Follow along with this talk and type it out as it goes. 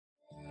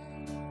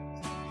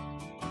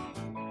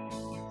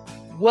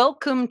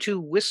Welcome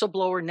to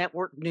Whistleblower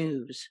Network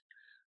News.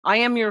 I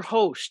am your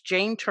host,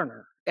 Jane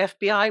Turner,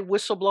 FBI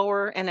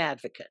whistleblower and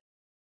advocate.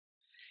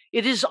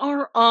 It is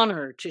our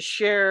honor to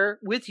share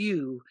with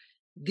you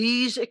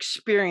these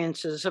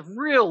experiences of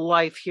real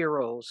life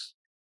heroes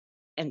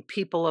and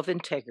people of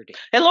integrity.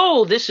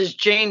 Hello, this is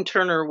Jane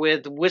Turner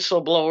with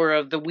Whistleblower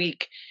of the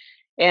Week,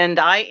 and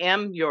I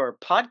am your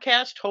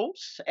podcast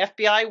host,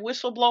 FBI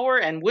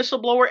whistleblower and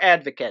whistleblower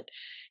advocate.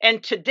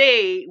 And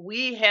today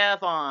we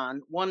have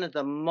on one of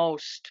the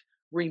most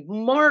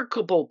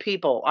remarkable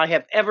people I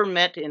have ever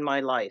met in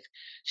my life,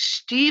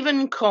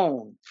 Stephen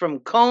Kohn from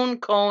Kohn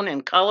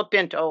and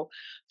Colapinto,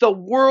 the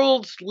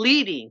world's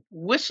leading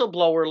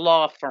whistleblower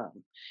law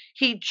firm.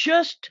 He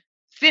just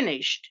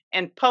finished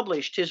and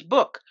published his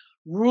book,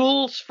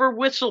 Rules for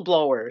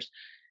Whistleblowers.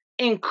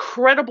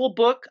 Incredible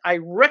book. I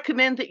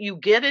recommend that you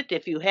get it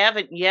if you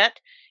haven't yet.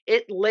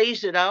 It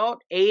lays it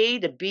out A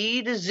to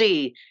B to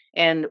Z,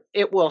 and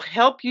it will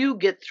help you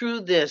get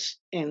through this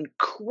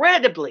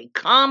incredibly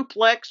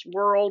complex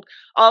world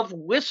of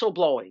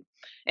whistleblowing.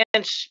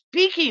 And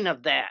speaking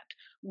of that,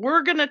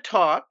 we're going to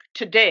talk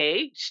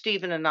today,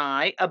 Stephen and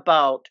I,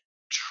 about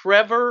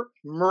Trevor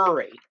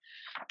Murray.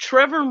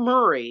 Trevor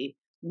Murray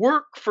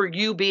worked for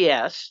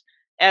UBS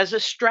as a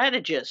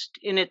strategist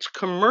in its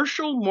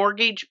commercial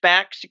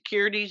mortgage-backed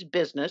securities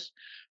business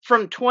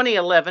from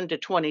 2011 to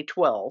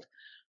 2012,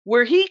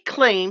 where he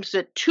claims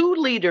that two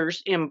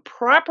leaders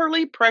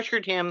improperly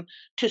pressured him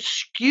to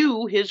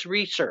skew his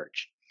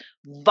research,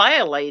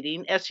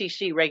 violating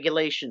SEC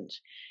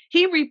regulations.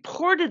 He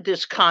reported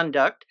this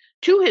conduct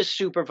to his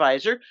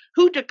supervisor,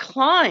 who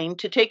declined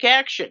to take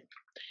action.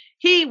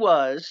 He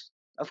was,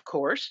 of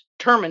course,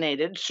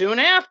 terminated soon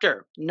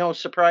after. No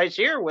surprise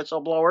here,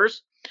 whistleblowers.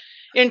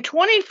 In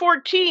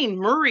 2014,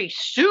 Murray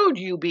sued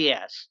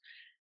UBS,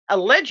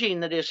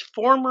 alleging that his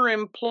former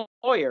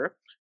employer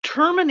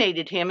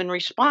terminated him in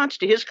response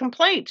to his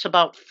complaints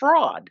about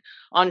fraud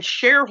on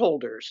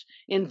shareholders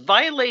in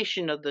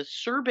violation of the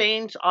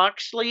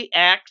Sarbanes-Oxley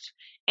Act's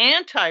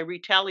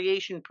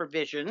anti-retaliation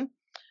provision,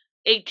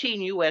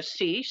 18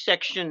 U.S.C.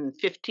 Section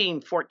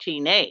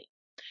 1514A.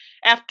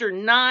 After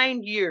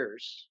 9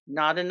 years,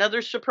 not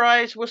another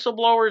surprise,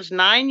 whistleblowers,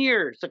 9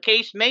 years, the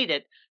case made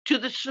it to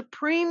the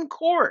Supreme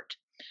Court.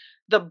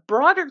 The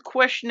broader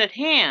question at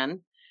hand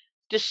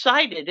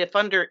decided if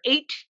under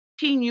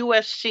 18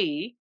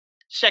 U.S.C.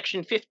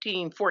 Section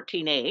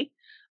 1514A,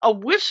 a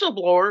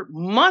whistleblower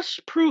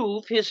must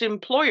prove his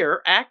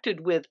employer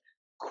acted with,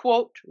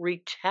 quote,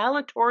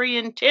 retaliatory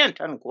intent,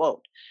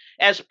 unquote,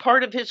 as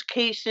part of his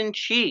case in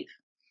chief.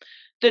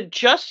 The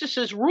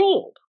justices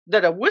ruled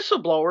that a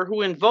whistleblower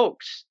who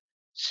invokes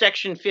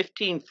Section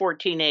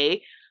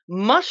 1514A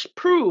must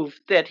prove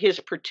that his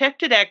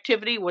protected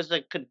activity was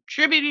a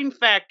contributing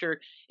factor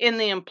in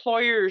the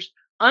employer's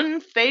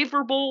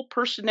unfavorable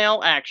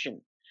personnel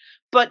action,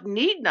 but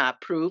need not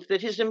prove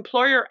that his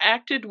employer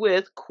acted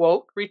with,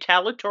 quote,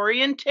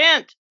 retaliatory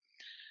intent.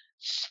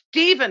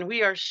 Stephen,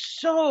 we are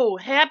so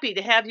happy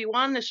to have you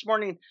on this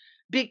morning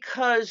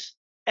because,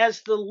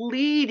 as the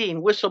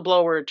leading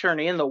whistleblower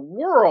attorney in the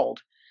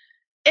world,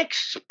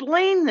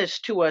 explain this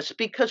to us,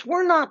 because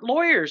we're not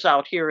lawyers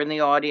out here in the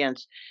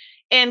audience.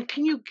 And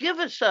can you give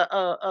us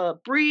a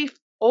brief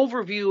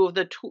overview of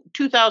the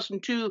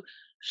 2002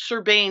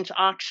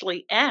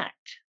 Sarbanes-Oxley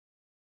Act?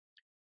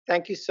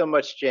 Thank you so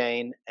much,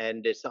 Jane,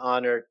 and it's an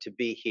honor to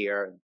be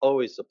here.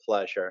 Always a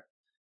pleasure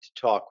to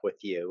talk with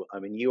you. I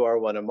mean, you are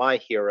one of my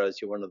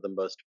heroes. You're one of the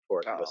most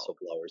important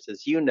whistleblowers.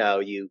 As you know,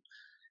 you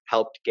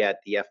helped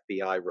get the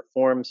FBI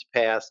reforms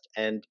passed.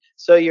 And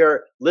so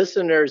your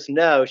listeners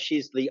know,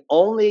 she's the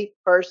only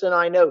person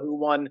I know who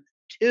won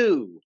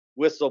 2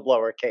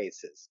 whistleblower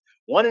cases,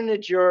 one in a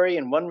jury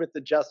and one with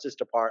the Justice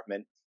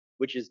Department,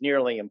 which is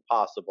nearly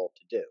impossible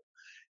to do.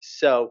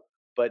 So,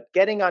 but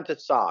getting onto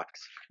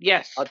SOX,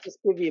 yes, I'll just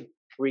give you a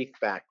brief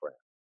background.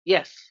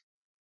 Yes.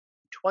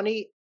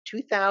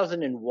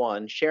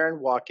 2001,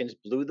 Sharon Watkins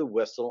blew the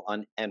whistle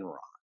on Enron.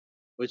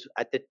 It was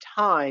at the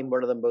time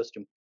one of the most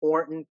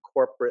important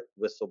corporate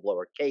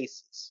whistleblower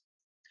cases.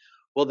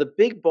 Well, the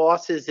big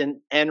bosses in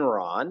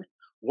Enron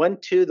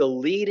went to the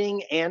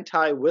leading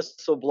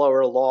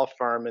anti-whistleblower law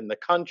firm in the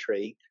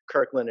country,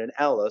 Kirkland and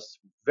Ellis,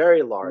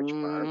 very large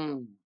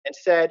firm, and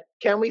said,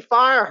 "Can we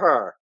fire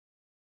her?"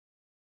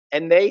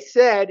 And they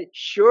said,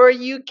 "Sure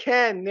you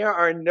can. There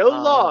are no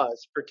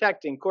laws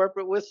protecting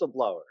corporate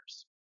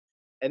whistleblowers."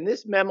 And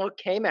this memo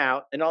came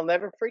out, and I'll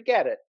never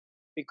forget it,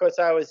 because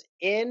I was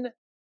in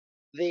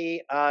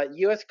the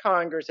U.S.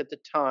 Congress at the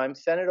time,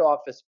 Senate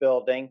office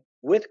building,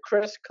 with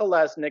Chris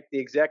Kolesnik, the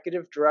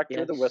executive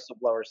director of the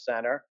Whistleblower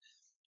Center.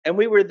 And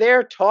we were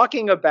there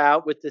talking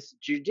about, with this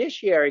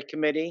Judiciary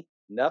Committee,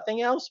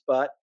 nothing else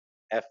but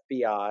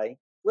FBI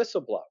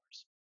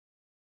whistleblowers.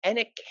 And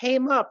it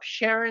came up,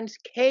 Sharon's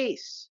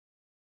case.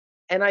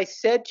 And I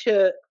said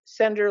to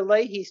Senator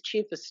Leahy's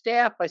chief of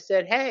staff, I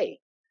said, "Hey,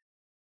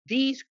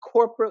 these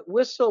corporate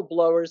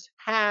whistleblowers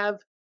have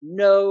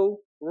no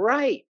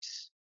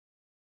rights."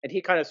 And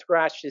he kind of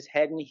scratched his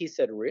head and he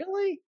said,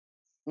 "Really?"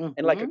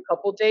 And like a Mhm.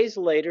 couple days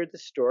later, the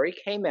story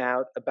came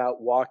out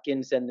about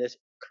Watkins and this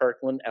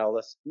Kirkland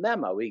Ellis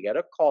memo. We get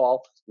a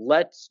call,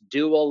 let's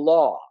do a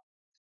law.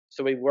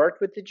 So we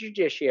worked with the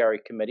Judiciary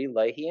Committee,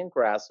 Leahy and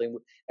Grassley,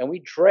 and we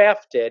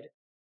drafted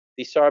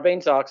the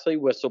Sarbanes-Oxley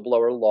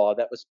whistleblower law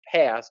that was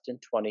passed in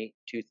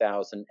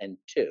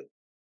 2002.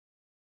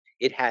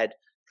 It had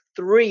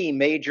three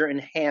major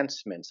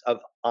enhancements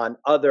on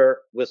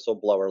other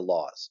whistleblower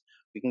laws.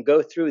 We can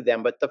go through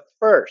them, but the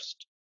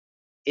first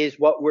is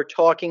what we're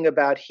talking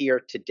about here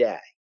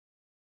today.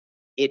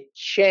 It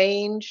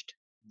changed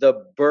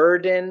the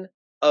burden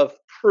of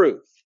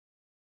proof.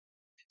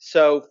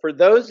 So, for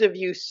those of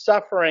you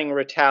suffering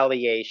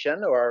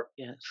retaliation or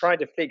Yes. trying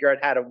to figure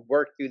out how to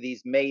work through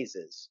these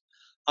mazes,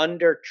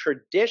 under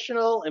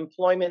traditional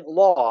employment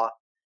law,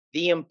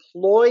 the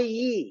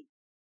employee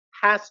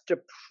has to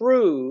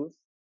prove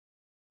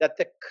that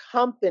the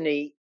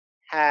company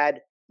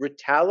had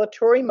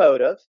retaliatory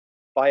motive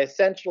by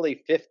essentially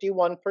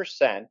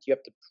 51%. You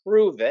have to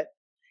prove it.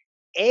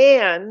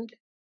 And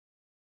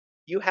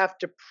you have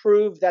to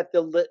prove that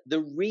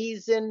the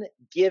reason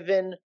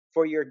given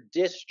for your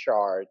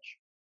discharge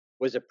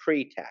was a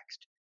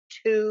pretext.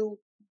 Two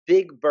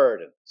big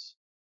burdens.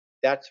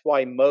 That's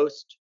why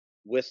most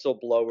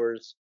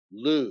whistleblowers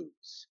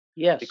lose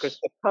because Yes.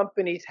 the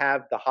companies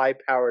have the high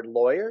powered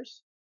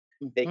lawyers,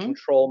 they Mhm.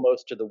 control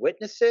most of the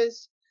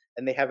witnesses,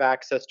 and they have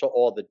access to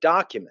all the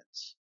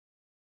documents.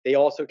 They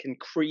also can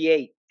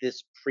create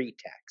this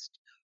pretext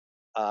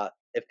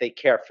if they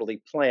carefully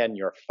plan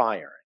your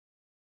firing.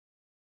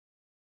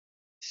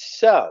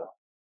 So,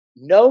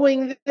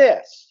 knowing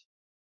this,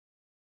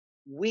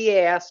 we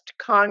asked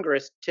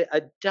Congress to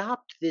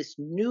adopt this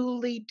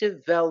newly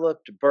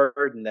developed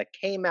burden that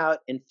came out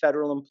in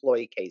federal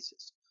employee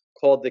cases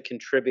called the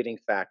contributing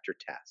factor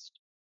test.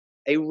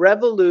 A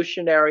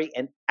revolutionary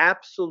and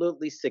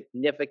absolutely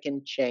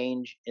significant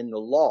change in the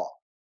law.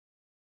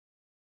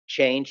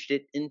 Changed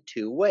it in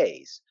two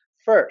ways.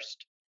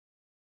 First,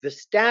 the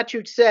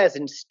statute says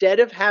instead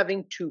of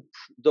having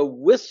the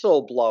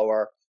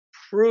whistleblower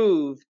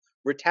prove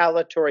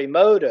retaliatory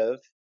motive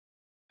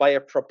by a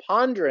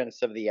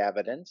preponderance of the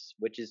evidence,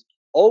 which is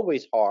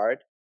always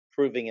hard,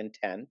 proving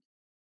intent,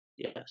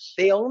 Yes.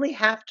 they only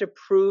have to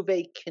prove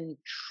a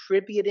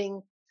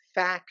contributing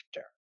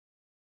factor,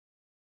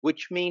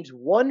 which means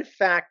one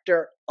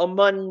factor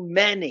among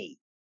many.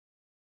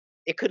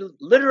 It could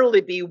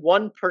literally be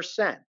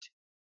 1%.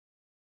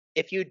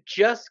 If you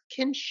just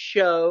can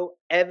show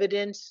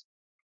evidence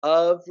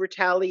of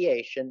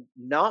retaliation,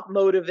 not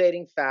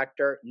motivating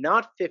factor,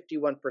 not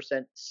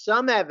 51%,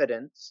 some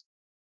evidence,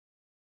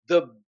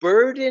 the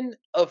burden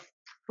of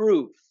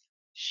proof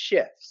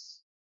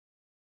shifts.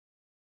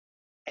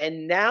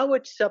 And now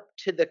it's up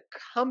to the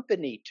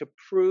company to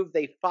prove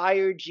they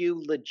fired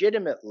you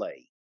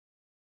legitimately,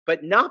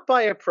 but not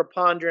by a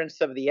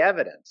preponderance of the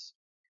evidence,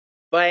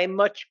 by a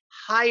much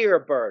higher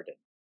burden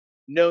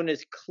known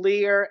as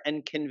clear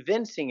and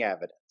convincing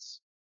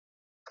evidence.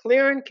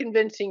 Clear and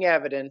convincing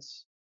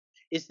evidence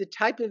is the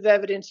type of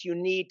evidence you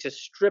need to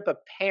strip a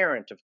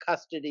parent of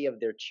custody of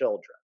their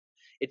children.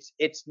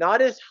 It's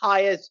not as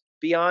high as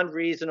beyond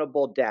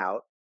reasonable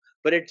doubt,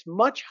 but it's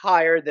much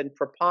higher than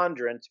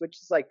preponderance, which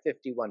is like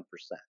 51%.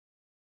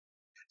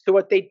 So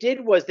what they did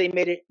was they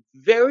made it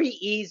very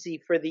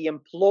easy for the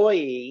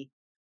employee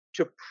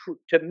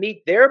to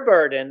meet their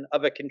burden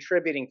of a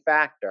contributing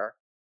factor,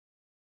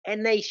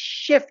 and they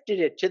shifted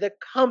it to the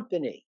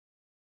company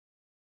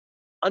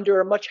under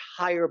a much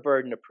higher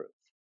burden of proof.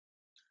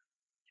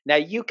 Now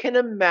you can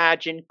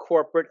imagine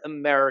corporate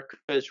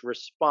America's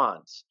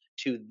response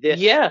to this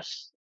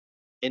Yes.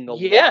 in the law.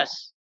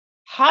 Yes.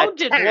 How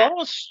did Attack,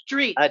 Wall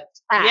Street? attack,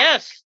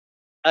 Yes.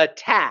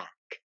 attack.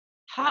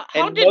 How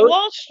And did most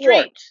Wall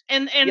Street courts,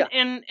 and yeah,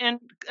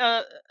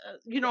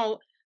 you know,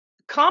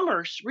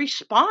 commerce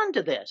respond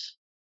to this?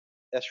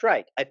 that's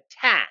right,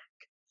 attack.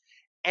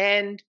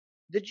 And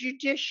the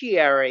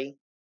judiciary,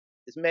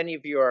 as many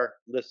of your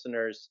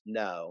listeners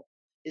know,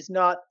 is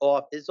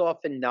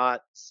often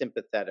not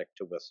sympathetic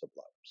to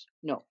whistleblowers.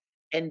 No.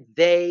 And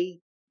they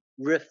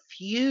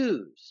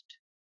refused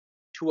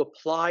to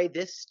apply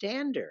this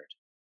standard.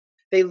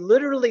 They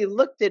literally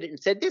looked at it and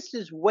said, this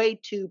is way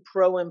too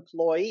pro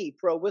employee,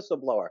 pro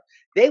whistleblower.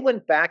 They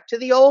went back to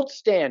the old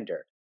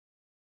standard,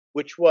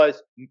 which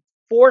was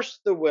force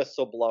the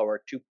whistleblower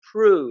to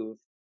prove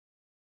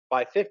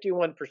by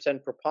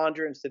 51%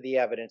 preponderance of the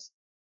evidence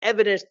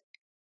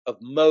of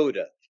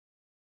motive.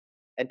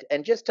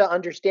 And just to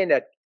understand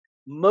that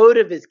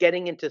motive is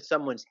getting into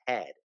someone's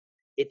head.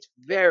 It's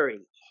very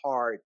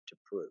hard to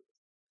prove.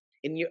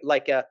 In your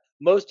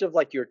most of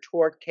like your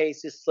tort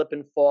cases, slip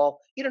and fall,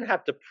 you don't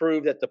have to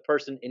prove that the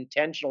person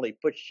intentionally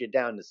pushed you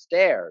down the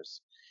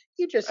stairs.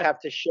 You just Right. have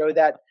to show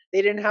that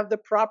they didn't have the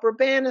proper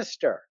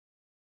banister.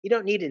 You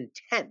don't need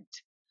intent.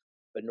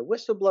 But in a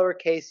whistleblower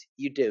case,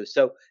 you do.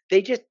 So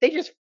they just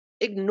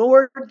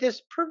ignored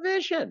this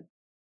provision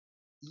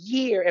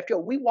year after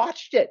we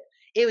watched it.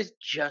 It was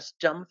just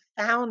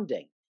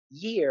dumbfounding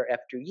year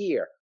after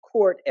year,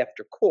 court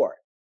after court.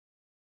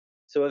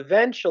 So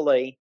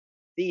eventually,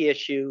 the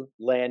issue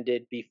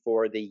landed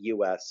before the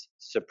U.S.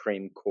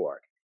 Supreme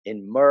Court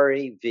in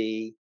Murray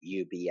v.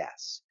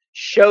 UBS.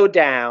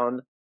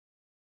 Showdown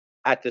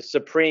at the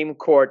Supreme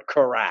Court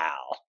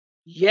corral.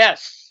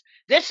 Yes.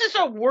 This is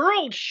a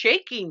world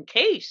shaking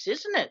case,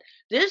 isn't it?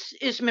 This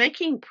is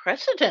making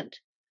precedent.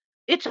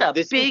 It's a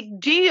This is big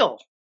deal.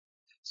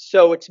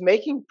 so it's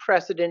making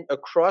precedent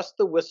across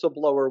the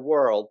whistleblower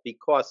world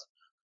because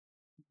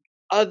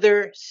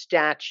other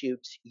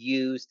statutes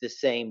use the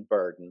same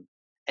burden,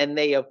 and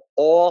they have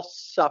all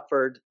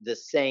suffered the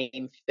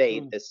same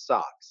fate Mm. as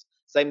SOX.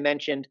 As I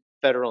mentioned,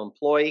 federal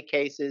employee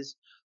cases,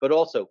 but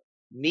also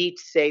meat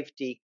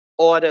safety,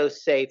 auto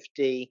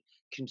safety,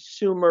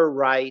 consumer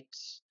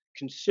rights,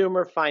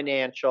 consumer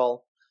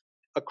financial.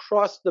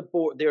 Across the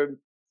board,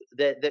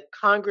 that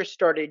Congress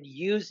started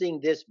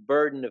using this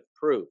burden of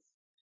proof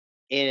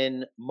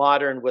in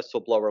modern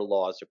whistleblower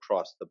laws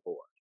across the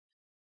board.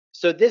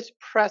 So this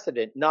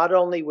precedent not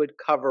only would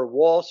cover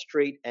Wall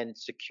Street and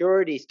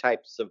securities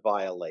types of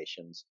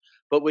violations,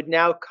 but would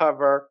now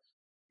cover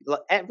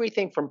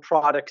everything from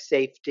product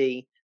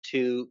safety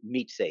to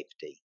meat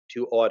safety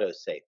to auto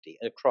safety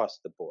across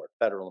the board,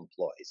 federal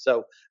employees.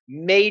 So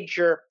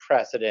major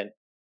precedent.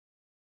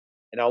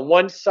 And on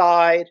one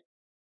side,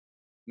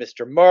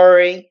 Mr.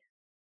 Murray,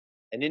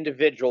 an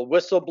individual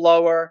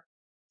whistleblower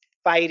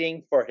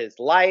fighting for his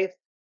life.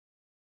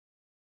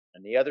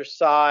 On the other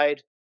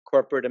side,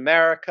 corporate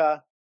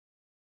America,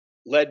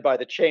 led by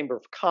the Chamber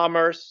of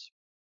Commerce,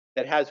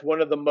 that has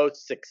one of the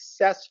most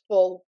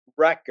successful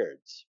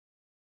records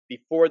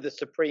before the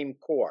Supreme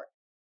Court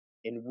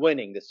in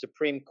winning. The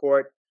Supreme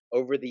Court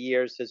over the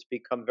years has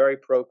become very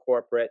pro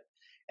corporate,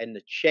 and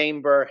the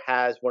Chamber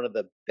has one of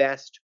the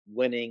best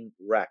winning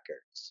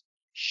records.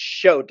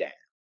 Showdown.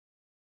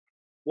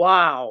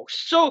 Wow.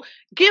 So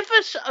give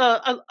us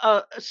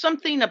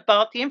something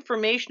about the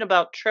information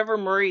about Trevor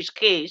Murray's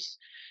case.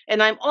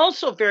 And I'm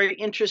also very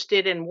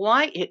interested in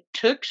why it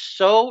took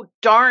so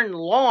darn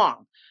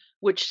long,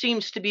 which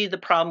seems to be the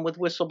problem with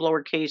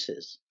whistleblower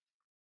cases.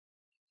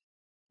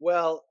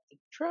 Well,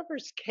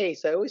 Trevor's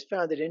case, I always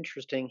found it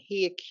interesting.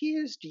 He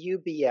accused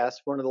UBS,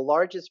 one of the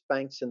largest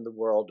banks in the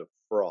world, of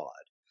fraud.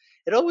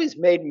 It always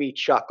made me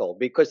chuckle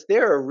because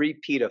they're a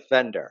repeat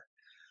offender.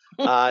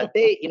 We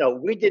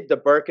did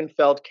the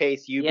Birkenfeld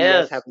case, UBS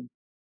Yes. having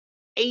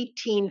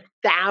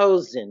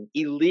 18,000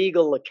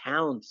 illegal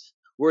accounts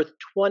worth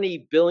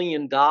 $20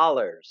 billion.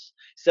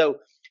 So,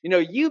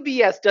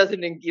 UBS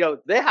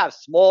doesn't, they have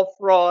small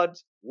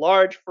frauds,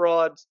 large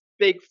frauds,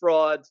 big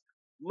frauds,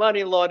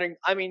 money laundering.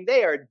 I mean,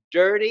 they are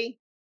dirty.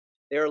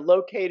 They are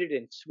located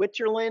in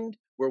Switzerland,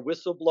 where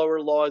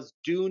whistleblower laws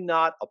do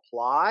not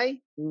apply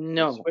in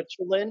No.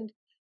 Switzerland.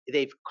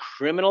 They've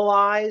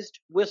criminalized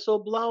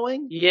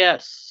whistleblowing.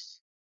 Yes.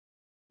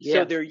 So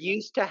Yes. they're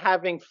used to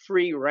having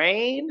free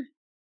reign.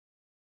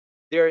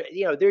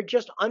 They're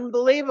just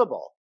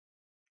unbelievable.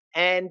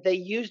 And they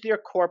use their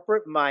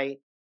corporate might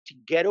to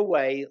get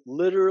away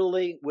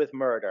literally with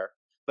murder.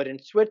 But in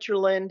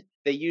Switzerland,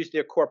 they use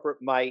their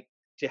corporate might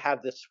to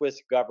have the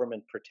Swiss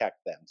government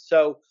protect them.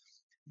 So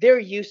they're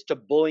used to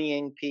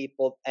bullying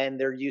people and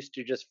they're used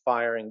to just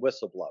firing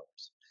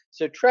whistleblowers.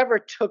 So Trevor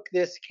took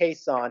this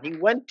case on. He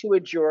went to a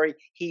jury.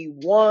 He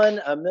won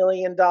 $1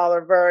 million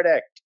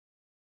verdict.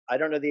 I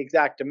don't know the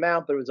exact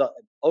amount, but it was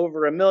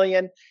over $1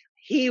 million.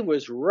 He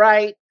was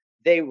right.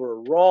 They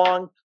were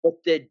wrong. But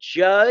the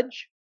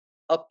judge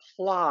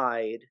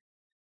applied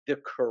the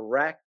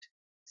correct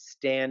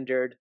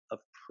standard of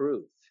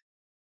proof.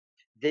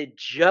 The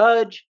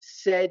judge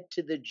said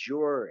to the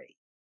jury,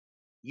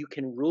 you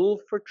can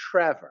rule for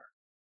Trevor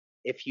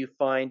if you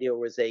find there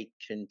was a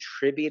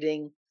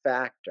contributing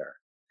factor.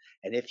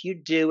 And if you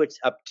do, it's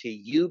up to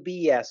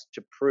UBS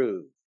to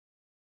prove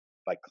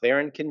by clear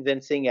and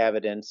convincing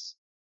evidence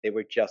they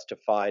were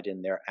justified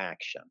in their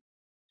action.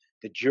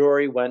 The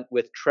jury went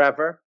with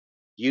Trevor.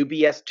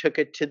 UBS took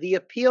it to the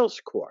appeals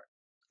court,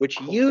 which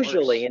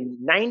usually in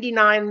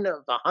 99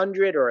 of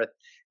 100 or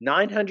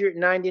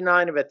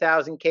 999 of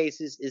 1,000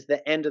 cases is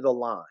the end of the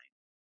line.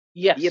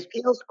 The Yes.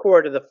 appeals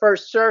court of the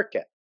First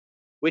Circuit,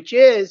 which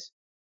is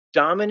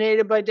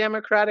dominated by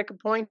Democratic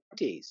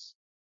appointees,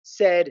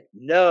 said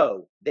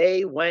no.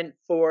 They went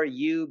for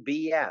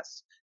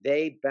UBS.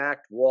 They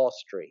backed Wall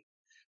Street.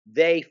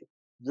 They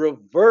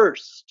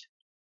reversed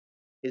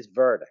his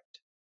verdict.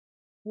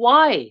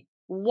 Why?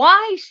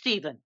 Why,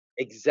 Stephen?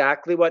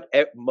 Exactly what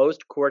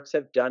most courts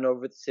have done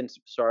since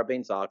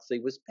Sarbanes-Oxley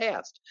was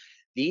passed.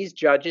 These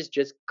judges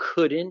just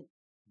couldn't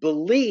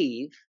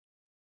believe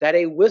that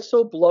a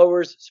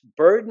whistleblower's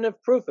burden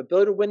of proof,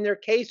 ability to win their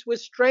case,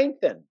 was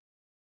strengthened.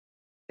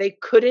 They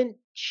couldn't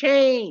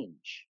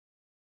change.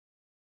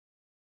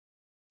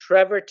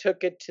 Trevor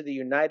took it to the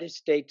United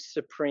States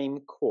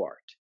Supreme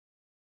Court,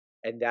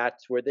 and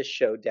that's where the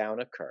showdown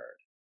occurred.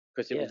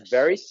 Because it was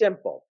very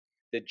simple.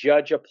 The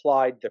judge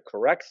applied the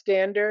correct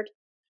standard.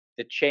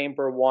 The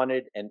chamber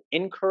wanted an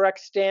incorrect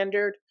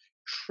standard.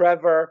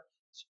 Trevor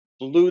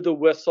blew the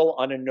whistle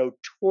on a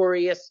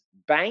notorious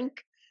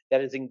bank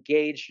that is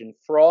engaged in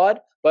fraud,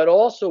 but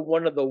also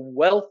one of the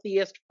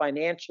wealthiest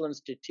financial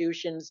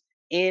institutions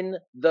in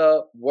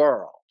the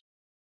world.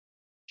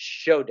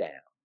 Showdown.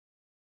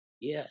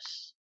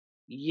 Yes.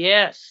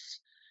 Yes.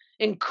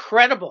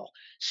 Incredible.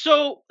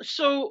 So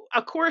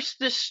of course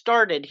this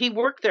started. He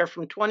worked there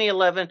from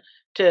 2011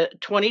 to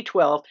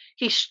 2012.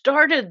 He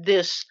started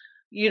this,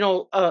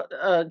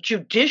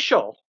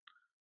 judicial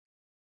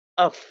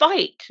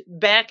fight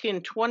back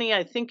in 20,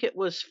 I think it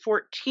was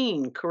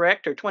 14,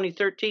 correct? Or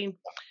 2013.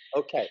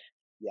 Okay.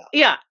 Yeah.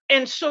 Yeah.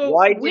 And so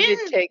Why did when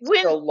it take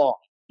when so long?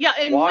 yeah,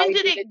 and Why when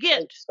did did it it get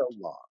take so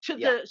long? to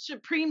Yeah. the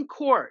Supreme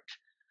Court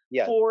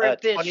Yeah. for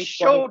this 2023.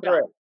 showdown?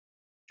 Okay,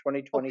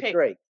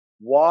 2023.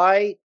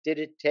 Why did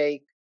it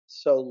take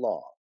so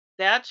long?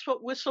 that's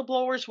what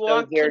whistleblowers So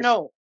want to there's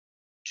know.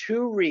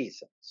 two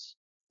reasons.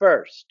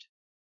 First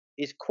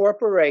is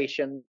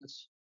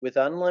corporations with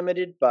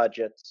unlimited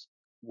budgets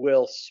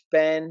will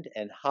spend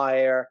and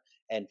hire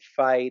and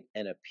fight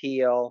and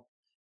appeal,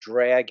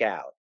 drag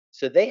out.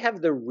 So they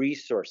have the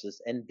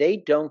resources and they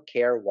don't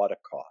care what it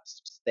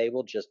costs. They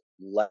will just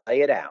lay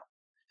it out.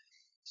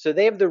 So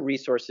they have the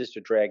resources to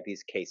drag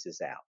these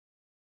cases out.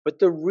 But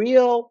the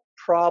real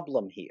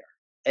problem here,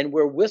 and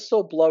where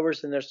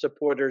whistleblowers and their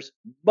supporters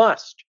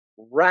must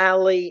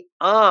rally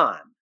on,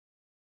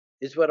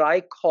 is what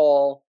I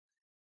call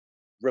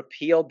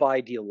repeal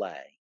by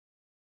delay.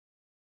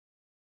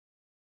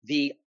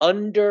 The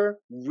under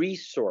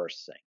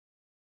resourcing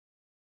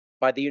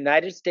by the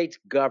United States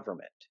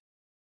government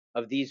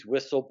of these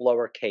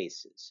whistleblower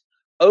cases.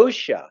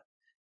 OSHA,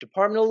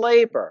 Department of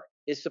Labor,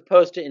 is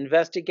supposed to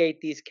investigate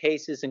these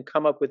cases and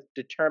come up with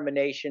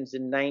determinations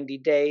in 90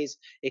 days.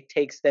 It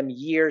takes them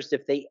years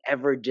if they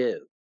ever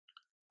do.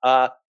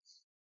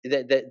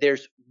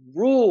 There's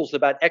rules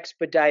about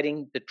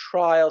expediting the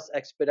trials,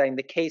 expediting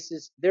the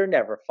cases. They're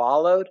never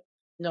followed.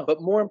 No.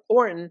 But more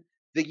important,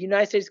 the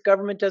United States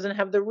government doesn't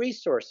have the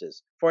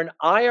resources. For an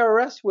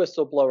IRS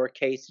whistleblower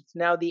case, it's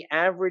now the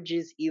average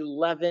is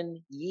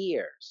 11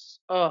 years.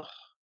 Oh,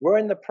 We're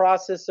in the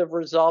process of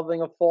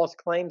resolving a False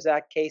Claims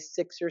Act case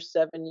 6 or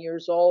 7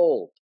 years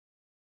old.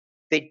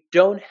 They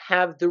don't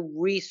have the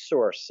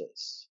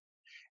resources.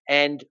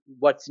 And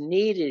what's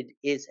needed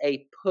is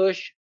a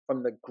push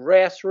from the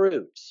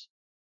grassroots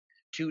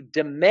to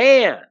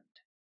demand.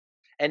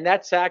 And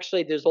that's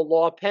actually, there's a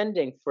law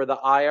pending for the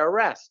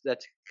IRS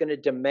that's going to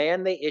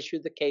demand they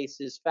issue the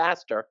cases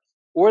faster,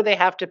 or they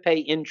have to pay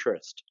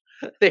interest.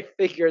 They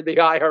figure the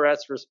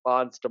IRS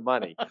responds to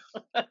money.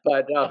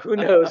 But who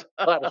knows?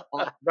 But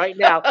right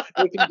now,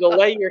 they can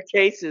delay your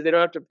cases. They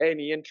don't have to pay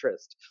any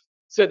interest.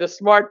 So the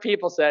smart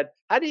people said,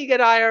 how do you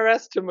get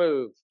IRS to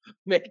move?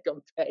 Make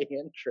them pay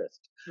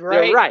interest. They're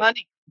right, right.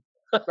 money.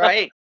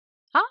 Right.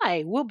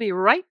 Hi, we'll be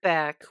right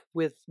back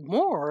with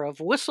more of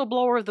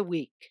Whistleblower of the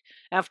Week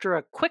after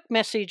a quick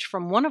message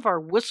from one of our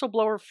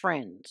whistleblower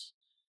friends.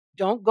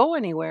 Don't go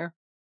anywhere.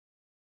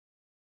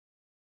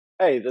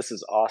 Hey, this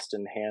is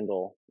Austin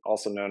Handel,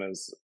 also known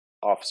as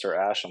Officer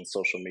Ash on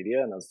social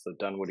media and as the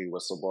Dunwoody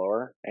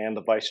Whistleblower, and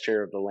the Vice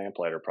Chair of the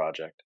Lamplighter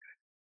Project.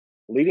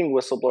 Leading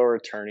whistleblower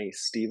attorney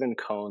Stephen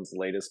Kohn's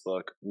latest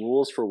book,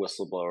 Rules for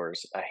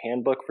Whistleblowers, a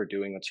handbook for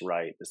doing what's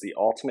right, is the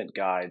ultimate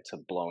guide to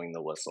blowing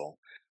the whistle.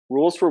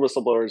 Rules for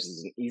Whistleblowers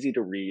is an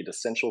easy-to-read,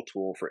 essential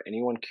tool for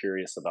anyone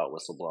curious about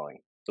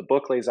whistleblowing. The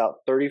book lays out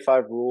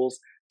 35 rules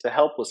to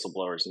help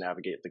whistleblowers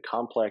navigate the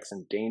complex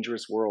and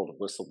dangerous world of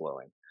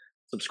whistleblowing.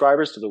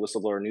 Subscribers to the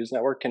Whistleblower News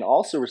Network can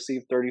also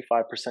receive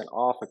 35%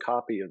 off a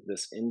copy of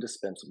this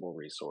indispensable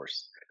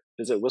resource.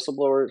 Visit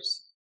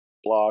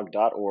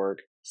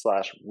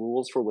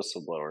whistleblowersblog.org/rules for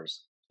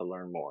whistleblowers to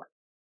learn more.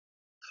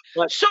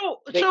 But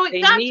So they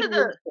it got need to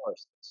the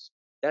resources.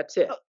 That's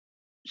it.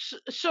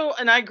 so,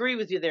 and I agree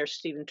with you there,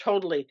 Stephen,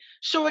 totally.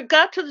 So it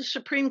got to the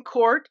Supreme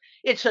Court.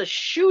 It's a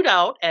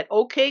shootout at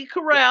OK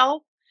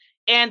Corral,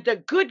 and the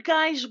good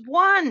guys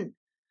won.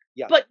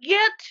 Yeah. But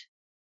yet,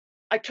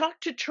 I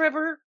talked to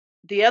Trevor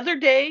the other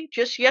day,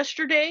 just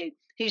yesterday.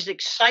 He's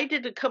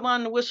excited to come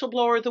on the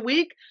Whistleblower of the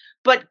Week.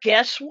 But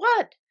guess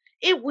what?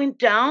 It went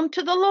down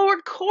to the lower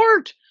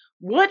court.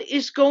 What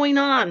is going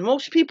on?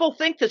 Most people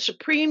think the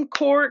Supreme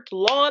Court,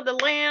 law of the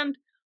land.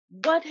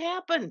 What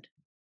happened?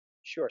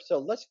 Sure. So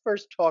let's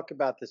first talk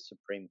about the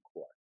Supreme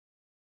Court.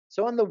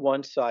 So on the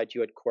one side, you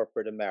had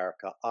corporate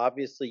America,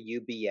 obviously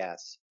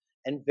UBS,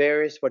 and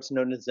various what's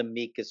known as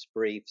amicus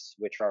briefs,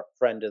 which are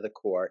friend of the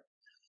court,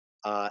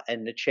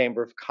 and the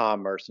Chamber of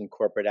Commerce and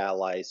corporate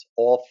allies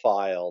all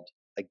filed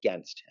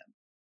against him.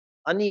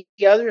 On the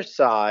other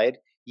side,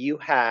 you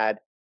had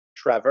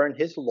Trevor and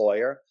his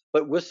lawyer,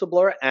 but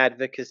whistleblower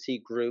advocacy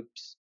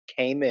groups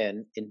came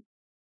in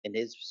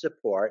his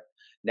support.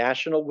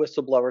 National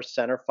Whistleblower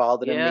Center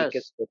filed an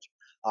amicus, which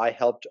I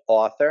helped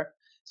author.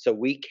 So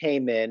we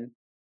came in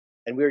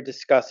and we were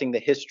discussing the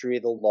history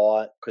of the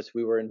law because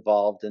we were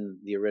involved in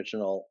the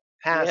original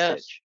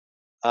passage.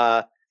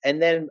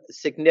 And then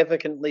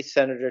significantly,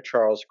 Senator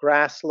Charles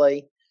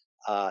Grassley,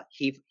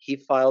 he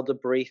filed a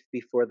brief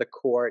before the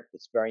court.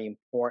 It's very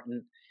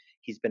important.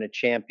 He's been a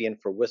champion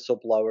for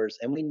whistleblowers,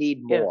 and we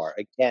need more.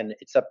 Again,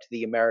 it's up to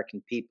the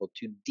American people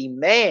to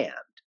demand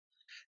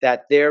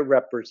that their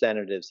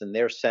representatives and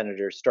their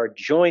senators start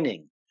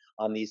joining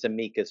on these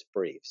amicus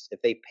briefs.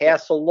 If they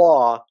pass a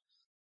law,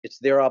 it's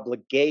their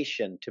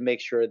obligation to make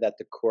sure that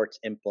the courts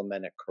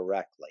implement it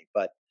correctly.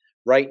 But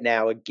right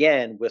now,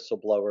 again,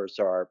 whistleblowers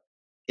are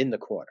in the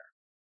corner.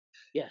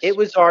 Yes. It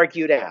was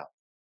argued out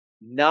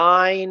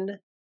 9-0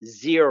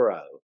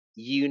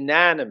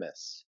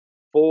 unanimous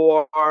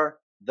for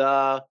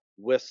the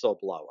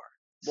whistleblower.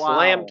 Wow.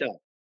 Slam dunk.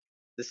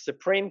 The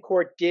Supreme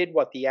Court did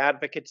what the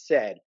advocate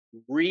said.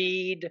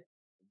 Read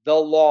the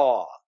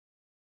law.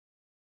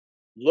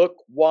 Look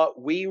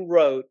what we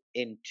wrote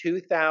in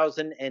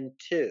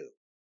 2002.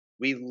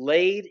 We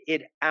laid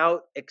it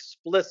out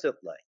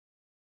explicitly.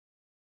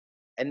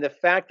 And the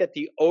fact that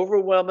the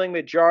overwhelming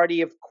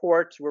majority of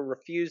courts were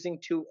refusing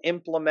to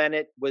implement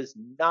it was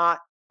not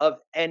of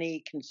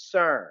any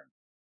concern.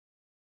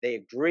 They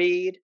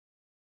agreed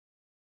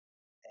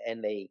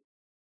and they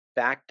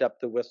backed up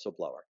the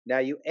whistleblower. Now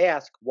you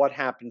ask what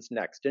happens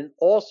next. In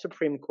all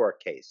Supreme Court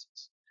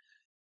cases,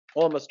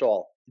 almost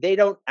all, they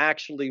don't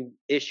actually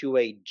issue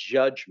a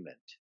judgment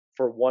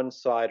for one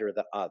side or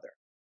the other.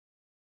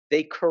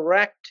 They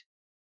correct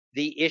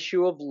the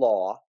issue of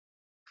law,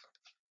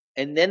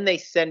 and then they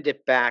send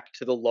it back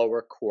to the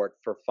lower court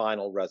for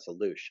final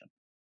resolution.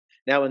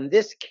 Now, in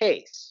this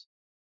case,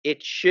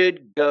 it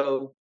should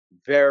go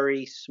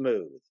very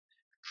smooth.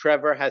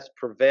 Trevor has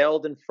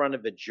prevailed in front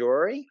of a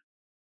jury.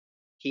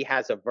 He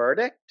has a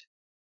verdict.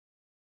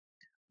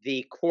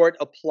 The court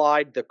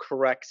applied the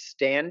correct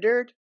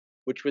standard,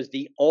 which was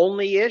the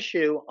only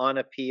issue on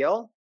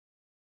appeal,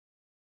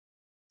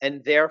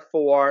 and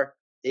therefore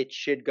it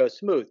should go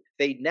smooth.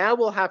 They now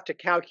will have to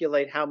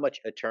calculate how much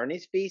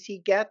attorney's fees he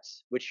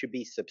gets, which should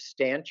be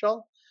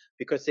substantial,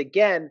 because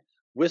again,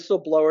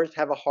 whistleblowers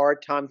have a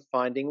hard time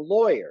finding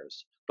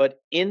lawyers. But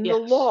in the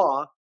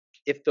law,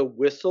 if the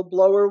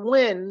whistleblower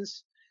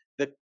wins,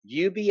 the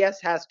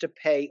UBS has to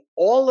pay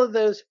all of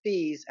those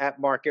fees at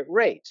market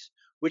rates,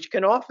 which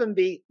can often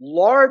be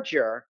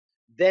larger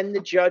than the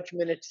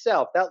judgment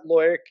itself. That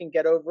lawyer can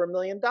get over $1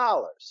 million.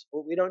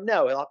 Well, we don't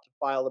know. He'll have to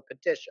file a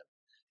petition.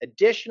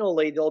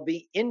 Additionally, there'll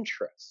be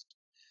interest.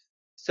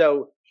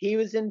 So he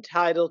was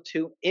entitled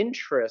to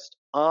interest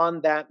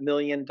on that $1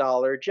 million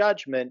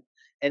judgment,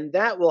 and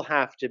that will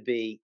have to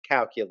be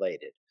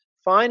calculated.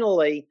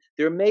 Finally,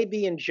 there may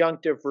be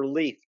injunctive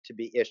relief to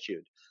be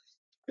issued,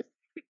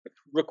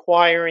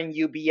 requiring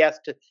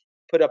UBS to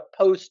put up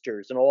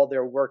posters in all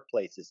their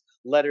workplaces,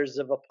 letters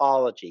of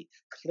apology,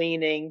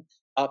 cleaning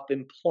up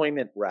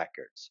employment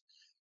records.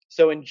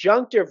 So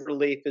injunctive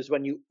relief is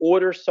when you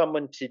order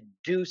someone to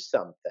do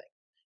something.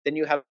 Then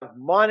you have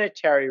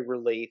monetary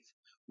relief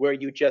where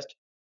you just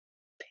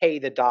pay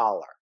the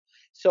dollar.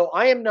 So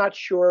I am not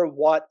sure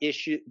what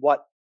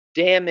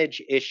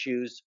damage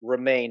issues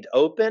remained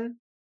open,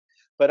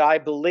 but I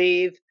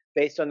believe,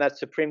 based on that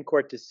Supreme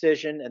Court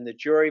decision and the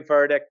jury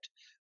verdict,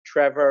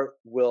 Trevor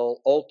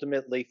will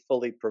ultimately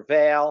fully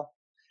prevail,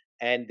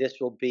 and this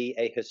will be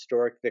a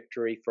historic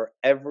victory for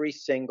every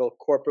single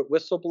corporate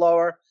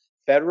whistleblower,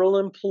 federal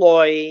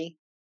employee,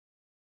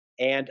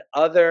 and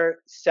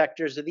other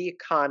sectors of the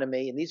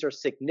economy. And these are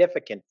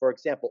significant. For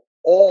example,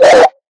 all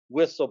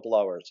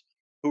whistleblowers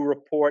who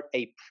report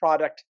a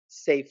product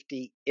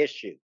safety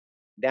issue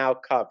now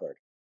covered.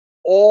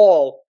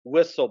 All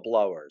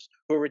whistleblowers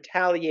who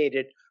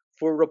retaliated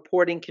for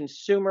reporting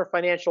consumer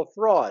financial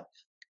fraud.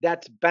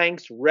 That's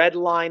banks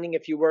redlining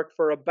if you work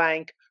for a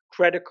bank,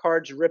 credit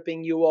cards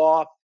ripping you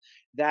off.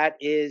 That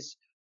is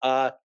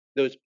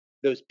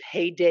those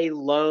payday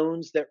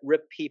loans that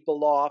rip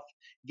people off.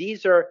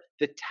 These are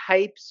the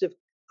types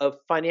of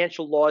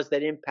financial laws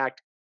that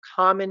impact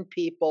common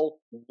people,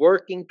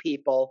 working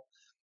people,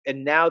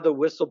 and now the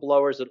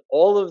whistleblowers at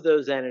all of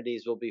those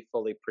entities will be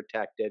fully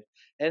protected.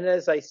 And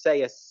as I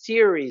say, a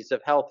series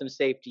of health and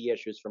safety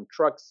issues, from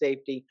truck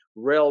safety,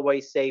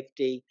 railway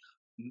safety,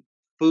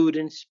 food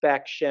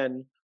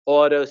inspection,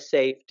 auto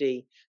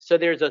safety. So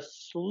there's a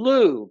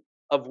slew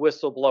of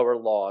whistleblower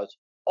laws.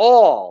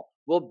 All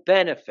will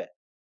benefit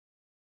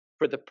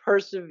for the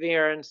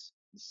perseverance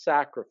and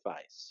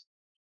sacrifice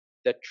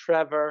that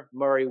Trevor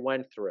Murray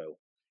went through,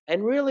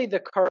 and really the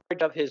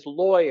courage of his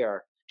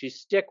lawyer to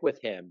stick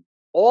with him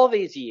all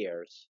these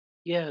years.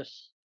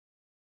 Yes.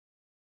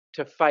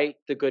 To fight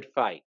the good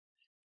fight.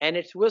 And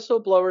it's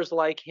whistleblowers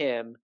like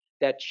him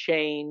that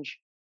change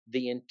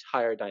the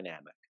entire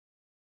dynamic.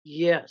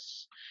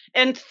 Yes.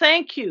 And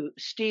thank you,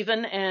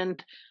 Stephen,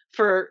 and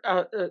for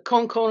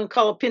Kohn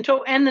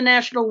Colapinto and the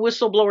National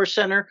Whistleblower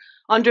Center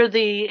under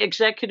the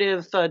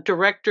executive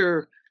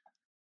director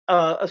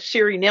of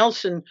Siri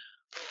Nelson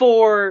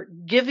for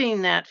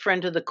giving that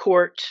friend of the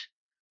court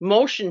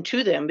motion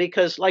to them,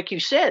 because like you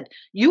said,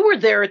 you were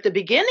there at the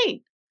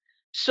beginning.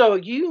 So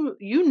you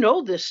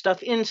know this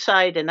stuff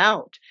inside and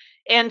out.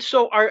 And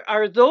so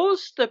are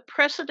those the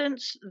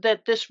precedents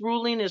that this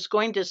ruling is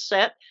going to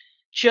set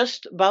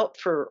just about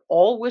for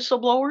all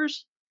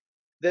whistleblowers?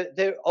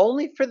 They're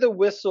only for the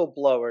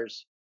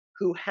whistleblowers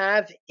who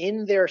have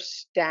in their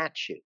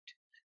statute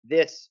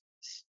this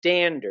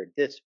standard,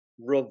 this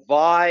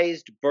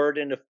revised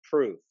burden of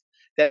proof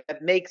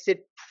that makes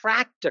it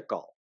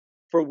practical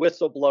for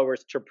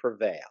whistleblowers to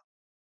prevail.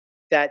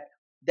 That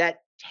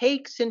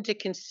takes into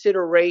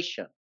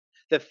consideration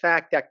the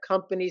fact that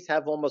companies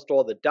have almost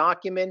all the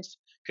documents,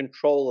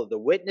 control of the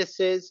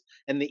witnesses,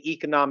 and the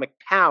economic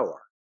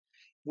power.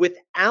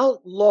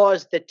 Without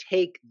laws that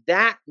take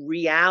that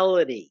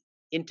reality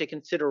into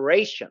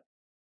consideration,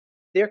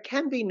 there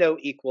can be no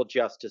equal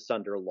justice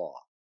under law.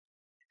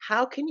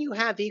 How can you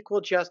have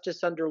equal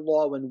justice under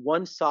law when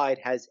one side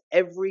has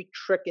every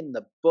trick in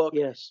the book,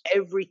 Yes.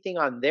 everything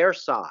on their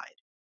side,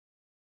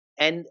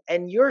 and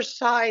your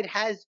side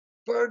has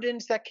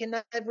burdens that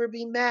can never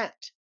be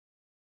met?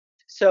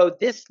 So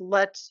this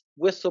lets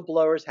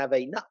whistleblowers have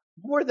a not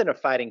more than a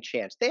fighting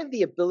chance. They have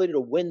the ability to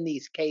win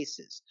these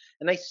cases.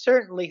 And I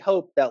certainly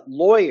hope that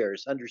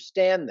lawyers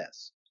understand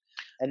this.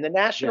 And the Yes.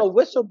 National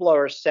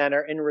Whistleblower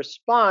Center, in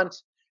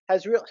response,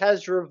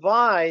 has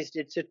revised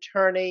its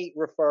attorney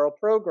referral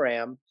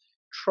program,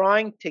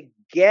 trying to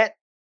get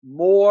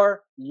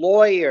more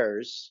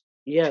lawyers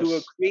to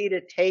Yes. agree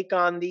to take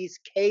on these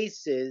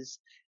cases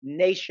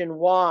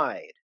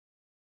nationwide.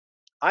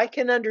 I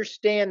can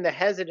understand the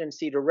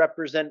hesitancy to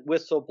represent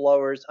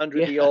whistleblowers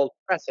under the Yeah. old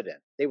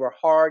precedent. They were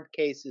hard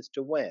cases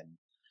to win.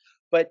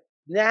 But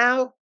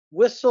now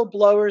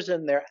whistleblowers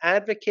and their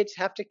advocates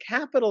have to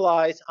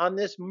capitalize on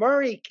this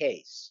Murray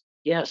case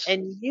Yes.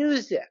 and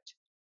use it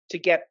to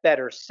get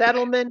better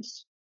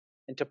settlements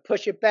and to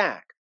push it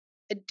back.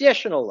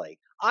 Additionally,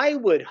 I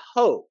would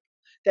hope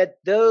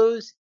that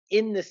those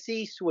in the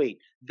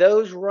C-suite,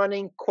 those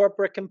running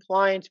corporate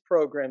compliance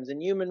programs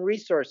and human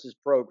resources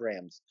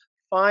programs,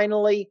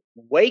 finally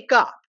wake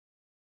up.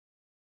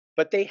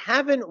 But they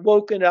haven't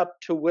woken up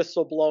to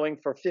whistleblowing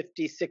for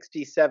 50,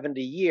 60,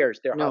 70 years.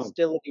 Their No.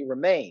 hostility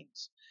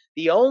remains.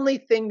 The only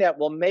thing that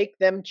will make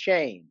them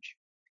change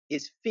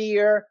is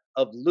fear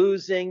of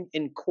losing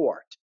in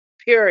court,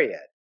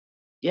 period.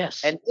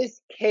 Yes. And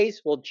this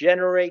case will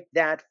generate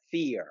that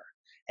fear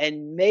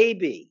and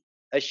maybe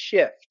a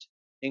shift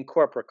in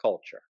corporate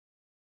culture.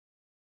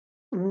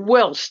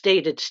 Well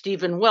stated,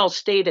 Stephen. Well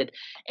stated.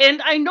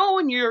 And I know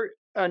in your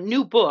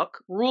new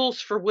book, Rules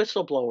for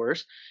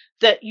Whistleblowers,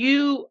 that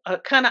you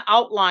kind of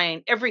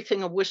outline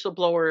everything a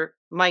whistleblower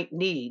might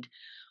need.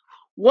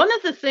 One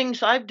of the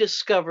things I've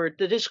discovered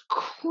that is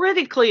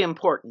critically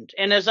important,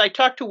 and as I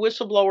talk to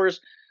whistleblowers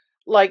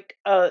like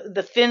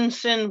the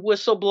FinCEN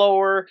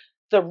whistleblower,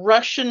 the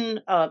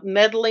Russian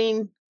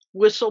meddling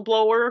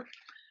whistleblower,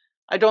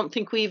 I don't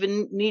think we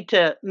even need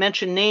to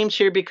mention names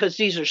here because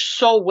these are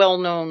so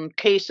well-known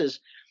cases.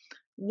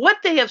 What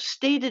they have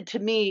stated to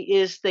me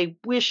is they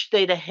wish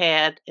they'd have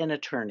had an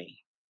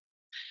attorney.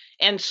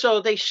 And so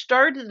they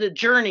started the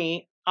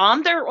journey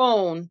on their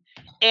own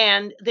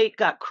and they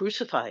got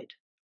crucified.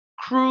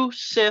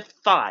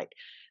 Crucified.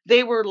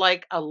 They were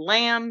like a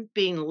lamb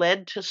being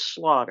led to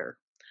slaughter.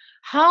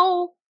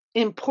 How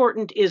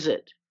important is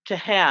it to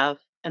have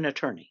an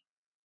attorney?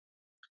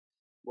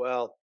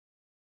 Well,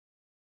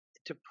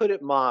 to put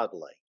it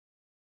mildly,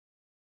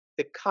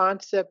 the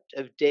concept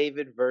of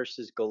David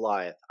versus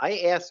Goliath. I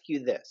ask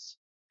you this: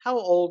 how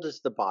old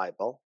is the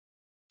Bible?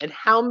 And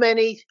how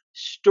many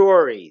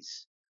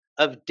stories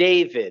of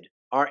David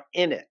are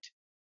in it?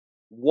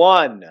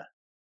 One.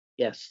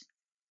 Yes.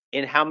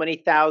 In how many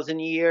thousand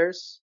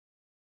years?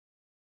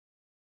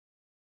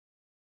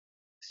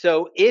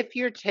 So if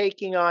you're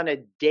taking on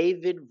a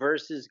David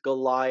versus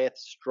Goliath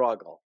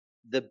struggle,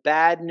 the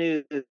bad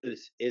news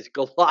is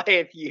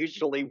Goliath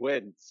usually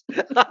wins.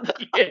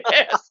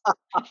 Yes.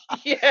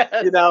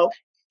 Yes. You know,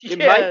 it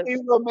might be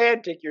Yes.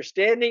 romantic. You're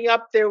standing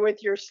up there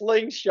with your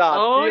slingshot,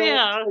 Oh, feeling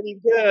yeah. pretty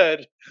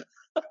good.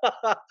 But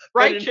in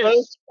Righteous.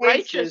 most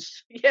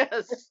cases, Righteous.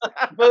 Yes.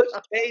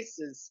 most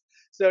cases,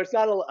 so it's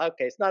not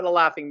it's not a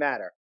laughing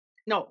matter.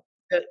 No.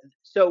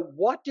 So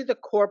what do the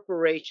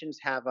corporations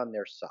have on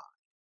their side?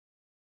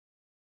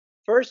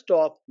 First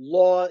off,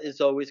 law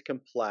is always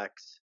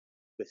complex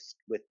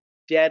with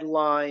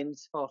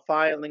deadlines,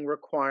 filing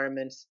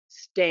requirements,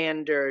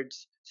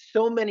 standards,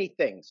 so many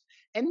things.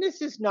 And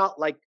this is not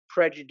like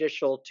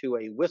prejudicial to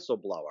a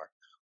whistleblower.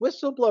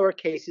 Whistleblower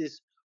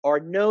cases are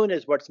known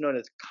as what's known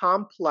as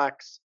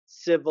complex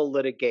civil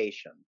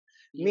litigation,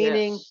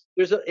 meaning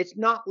Yes. it's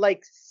not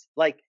like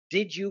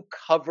did you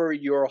cover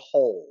your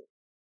hole?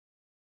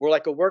 Or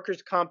like a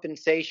workers'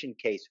 compensation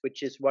case,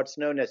 which is what's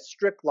known as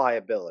strict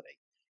liability.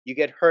 You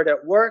get hurt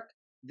at work,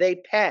 they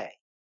pay.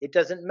 It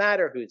doesn't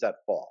matter who's at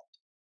fault.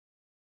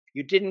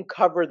 You didn't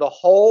cover the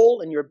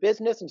hole in your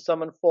business and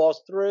someone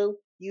falls through,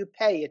 you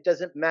pay. It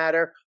doesn't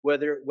matter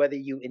whether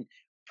you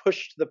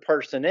pushed the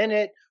person in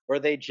it or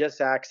they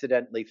just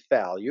accidentally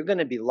fell. You're going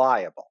to be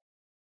liable.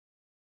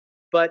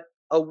 But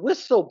a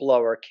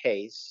whistleblower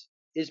case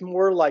is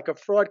more like a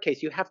fraud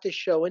case. You have to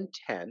show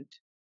intent,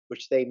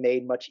 which they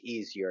made much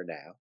easier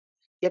now.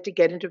 You have to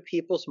get into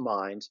people's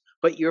minds,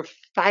 but you're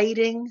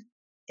fighting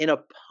an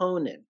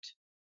opponent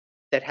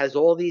that has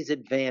all these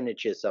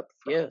advantages up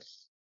front.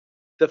 Yes.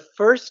 The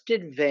first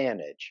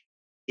advantage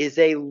is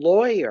a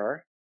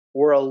lawyer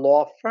or a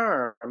law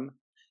firm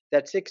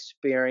that's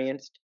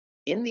experienced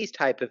in these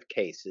type of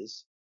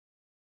cases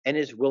and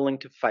is willing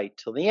to fight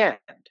till the end.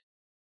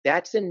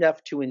 that's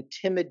enough to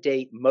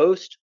intimidate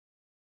most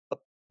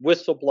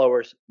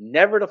whistleblowers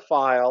never to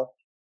file,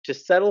 to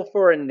settle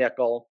for a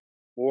nickel,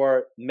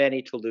 or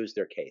many to lose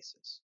their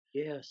cases.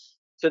 Yes.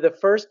 So the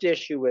first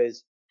issue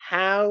is,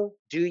 how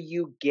do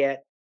you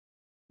get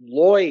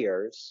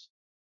lawyers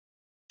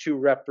to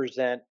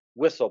represent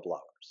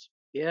whistleblowers?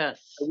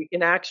 Yes. So we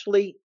can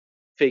actually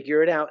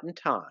figure it out in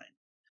time.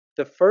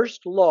 The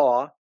first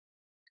law,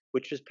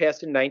 which was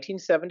passed in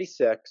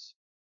 1976,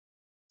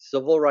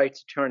 Civil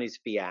Rights Attorneys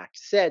Fee Act,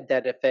 said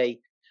that if a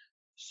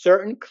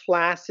certain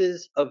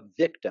classes of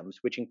victims,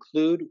 which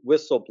include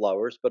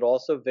whistleblowers, but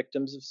also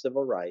victims of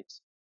civil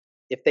rights,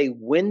 if they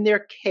win their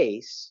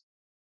case,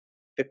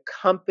 the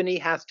company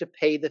has to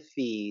pay the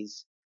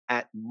fees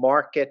at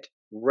market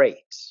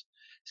rates.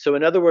 So,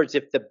 in other words,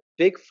 if the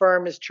big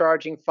firm is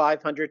charging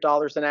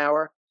 $500 an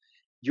hour,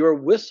 your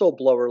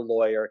whistleblower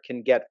lawyer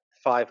can get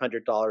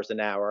 $500 an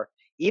hour,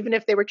 even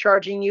if they were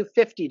charging you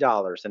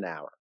 $50 an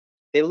hour.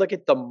 They look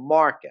at the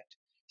market.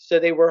 So,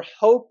 they were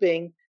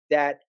hoping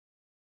that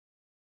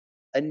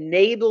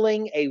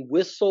enabling a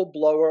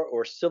whistleblower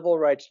or civil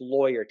rights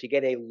lawyer to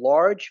get a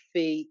large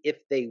fee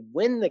if they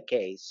win the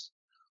case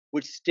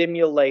would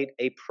stimulate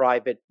a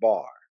private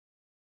bar.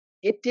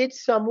 It did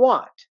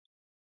somewhat,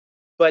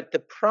 but the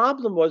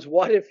problem was,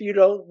 what if you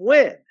don't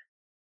win?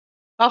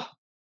 Oh,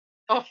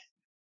 oh,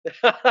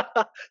 So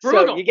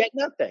brutal. you get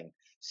nothing.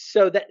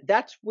 So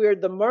that's where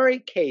the Murray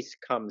case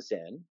comes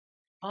in,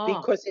 Oh,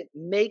 because it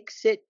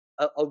makes it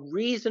a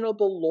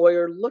reasonable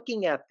lawyer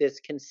looking at this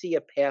can see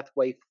a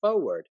pathway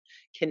forward,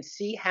 can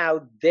see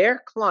how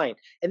their client,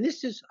 and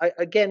this is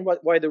again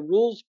why the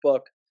rules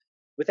book,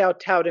 without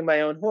touting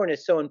my own horn,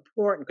 is so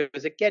important,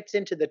 because it gets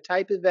into the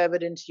type of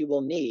evidence you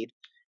will need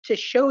to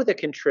show the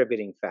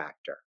contributing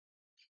factor.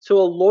 So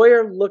a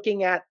lawyer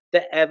looking at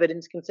the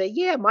evidence can say,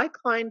 yeah, my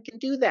client can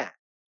do that.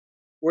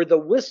 Or the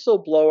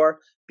whistleblower,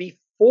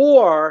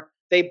 before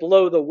they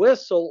blow the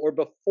whistle or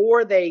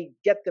before they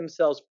get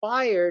themselves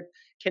fired,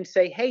 can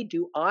say, hey,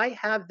 do I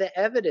have the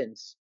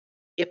evidence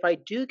if I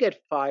do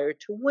get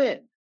fired to win?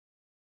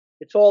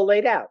 It's all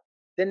laid out.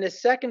 Then the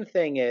second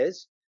thing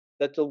is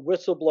that the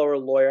whistleblower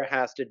lawyer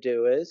has to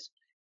do is,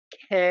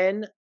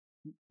 can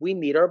we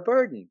meet our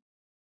burden?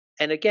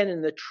 And again,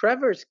 in the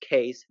Trevor's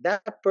case,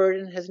 that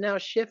burden has now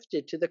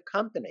shifted to the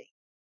company.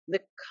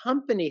 The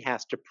company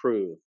has to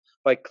prove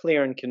by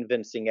clear and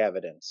convincing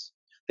evidence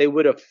they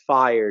would have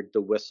fired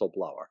the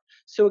whistleblower.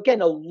 So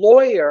again, a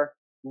lawyer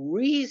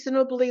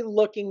reasonably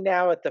looking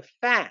now at the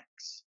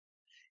facts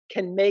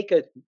can make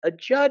a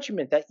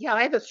judgment that, yeah,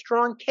 I have a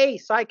strong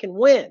case, I can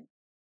win.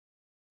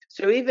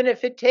 So even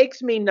if it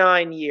takes me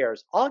 9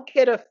 years, I'll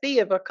get a fee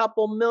of a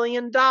couple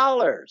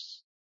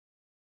 $1,000,000.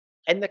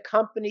 And the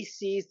company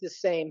sees the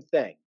same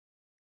thing.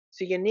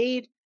 So you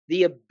need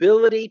the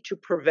ability to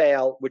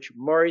prevail, which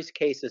Murray's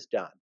case has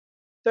done.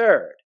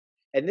 Third,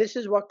 and this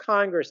is what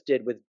Congress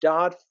did with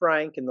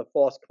Dodd-Frank and the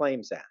False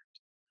Claims Act,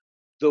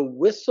 the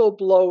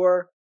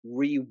whistleblower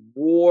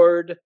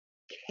reward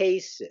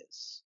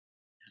cases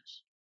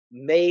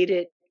made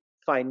it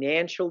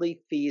financially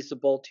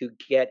feasible to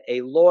get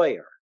a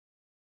lawyer,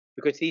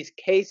 because these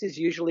cases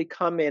usually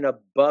come in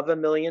above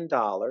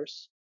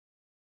 $1,000,000,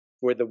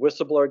 where the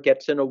whistleblower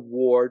gets an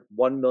award,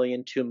 1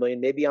 million, 2 million,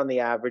 maybe on the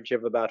average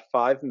of about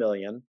 5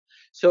 million.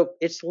 So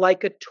it's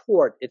like a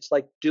tort. It's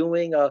like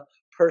doing a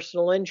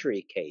personal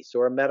injury case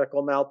or a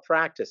medical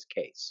malpractice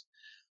case.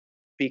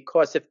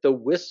 Because if the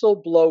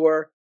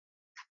whistleblower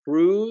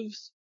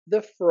proves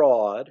the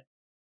fraud,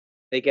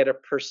 they get a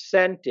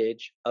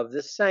percentage of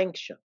the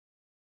sanction.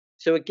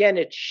 So again,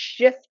 it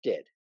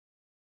shifted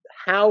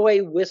how a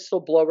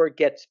whistleblower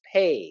gets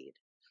paid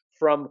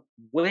from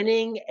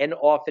winning an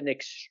often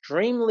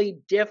extremely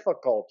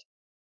difficult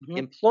mhm.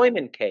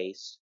 employment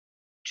case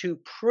to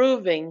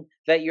proving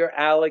that your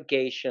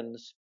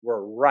allegations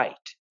were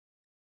right.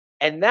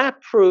 And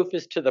that proof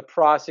is to the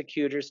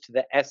prosecutors, to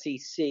the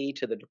SEC,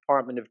 to the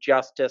Department of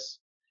Justice,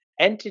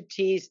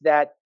 entities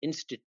that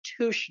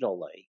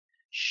institutionally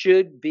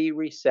should be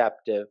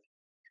receptive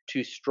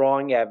to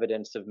strong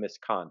evidence of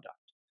misconduct.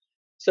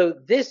 So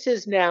this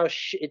is now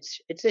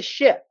it's a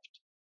shift.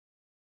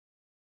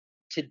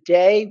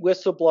 Today,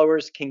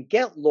 whistleblowers can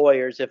get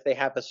lawyers if they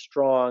have a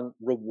strong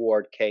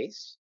reward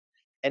case.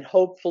 And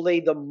hopefully,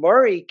 the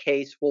Murray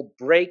case will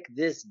break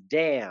this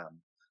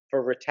dam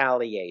for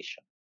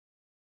retaliation.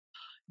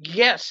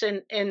 Yes,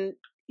 and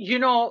you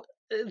know,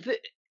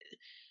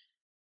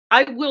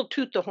 I will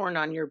toot the horn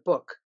on your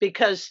book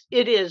because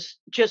it is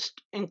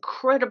just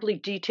incredibly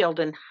detailed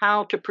in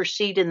how to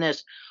proceed in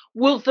this.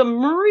 Will the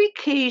Murray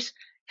case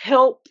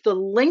help the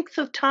length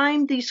of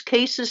time these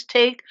cases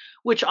take,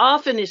 which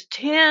often is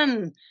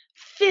 10,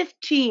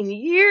 15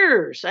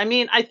 years? I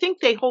mean, I think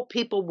they hope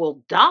people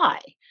will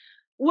die.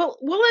 Will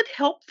it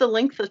help the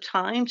length of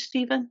time,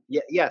 Stephen?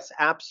 Yes,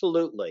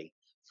 absolutely.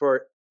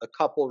 For a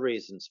couple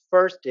reasons.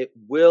 First, it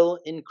will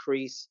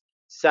increase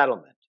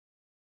settlement.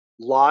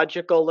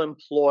 Logical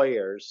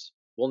employers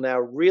will now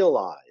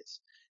realize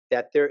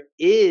that there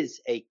is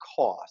a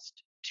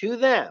cost to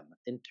them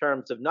in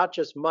terms of not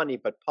just money,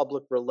 but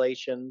public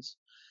relations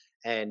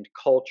and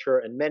culture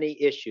and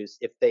many issues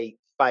if they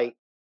fight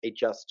a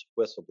just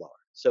whistleblower.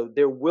 So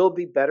there will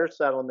be better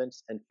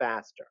settlements and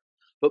faster.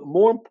 But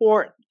more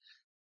important,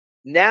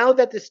 now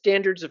that the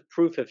standards of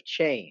proof have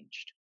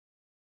changed,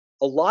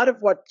 a lot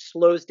of what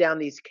slows down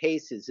these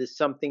cases is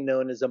something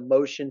known as a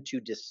motion to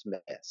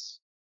dismiss,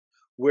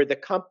 where the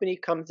company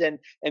comes in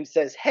and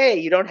says, hey,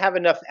 you don't have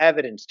enough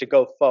evidence to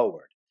go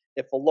forward.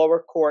 If a lower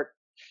court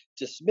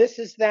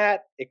dismisses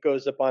that, it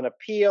goes up on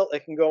appeal,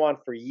 it can go on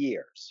for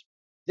years.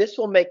 This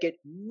will make it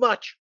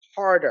much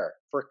harder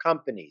for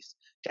companies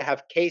to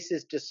have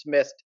cases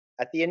dismissed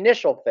at the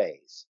initial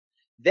phase.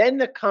 Then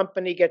the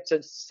company gets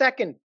a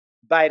second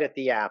bite at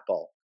the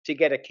apple to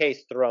get a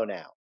case thrown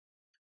out,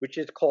 which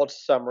is called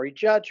summary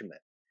judgment.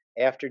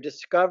 After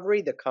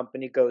discovery, the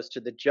company goes to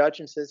the judge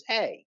and says,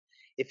 hey,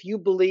 if you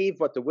believe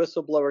what the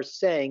whistleblower is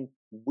saying,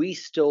 we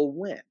still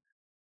win.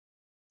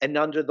 And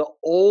under the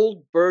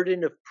old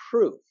burden of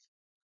proof,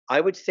 I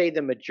would say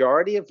the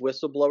majority of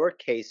whistleblower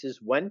cases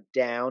went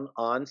down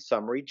on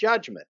summary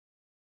judgment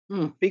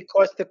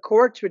because the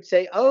courts would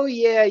say, oh,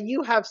 yeah,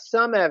 you have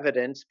some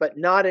evidence, but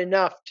not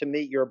enough to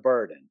meet your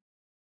burden.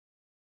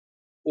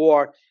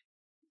 Or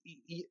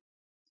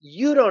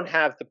you don't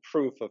have the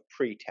proof of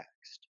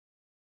pretext.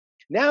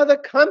 Now the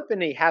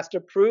company has to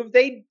prove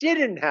they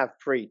didn't have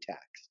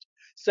pretext.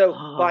 So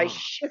by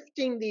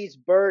shifting these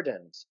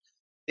burdens,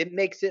 it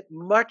makes it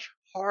much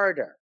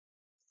harder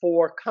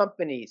for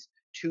companies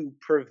to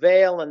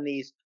prevail in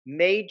these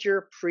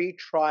major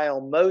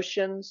pretrial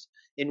motions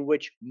in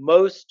which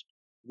most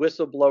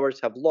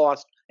whistleblowers have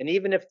lost. And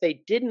even if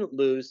they didn't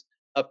lose,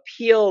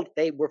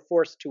 they were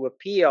forced to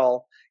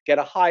appeal, get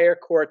a higher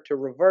court to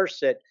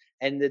reverse it,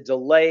 and the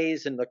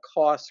delays and the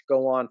costs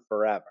go on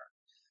forever.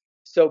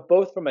 So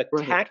both from a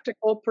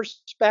tactical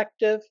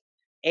perspective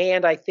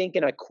and I think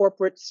in a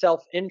corporate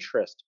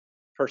self-interest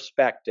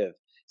perspective,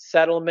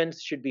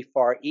 settlements should be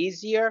far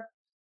easier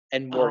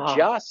and more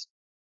just,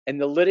 and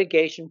the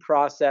litigation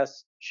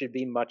process should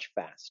be much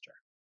faster.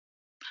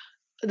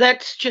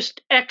 That's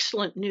just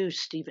excellent news,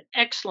 Stephen.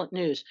 Excellent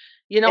news.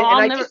 And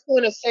I just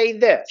want to say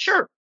this.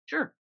 Sure.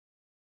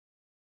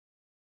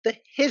 The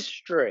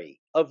history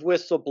of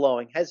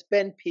whistleblowing has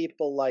been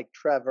people like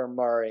Trevor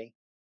Murray,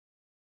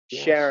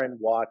 Sharon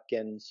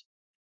Watkins,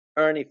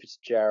 Ernie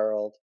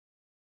Fitzgerald,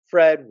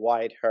 Fred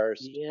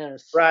Whitehurst,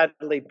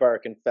 Bradley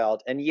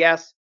Birkenfeld, and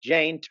yes,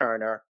 Jane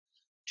Turner,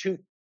 to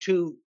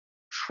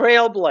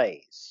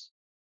trailblaze,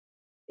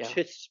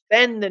 to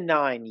spend the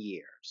 9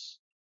 years,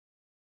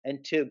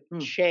 and to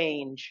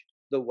change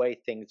the way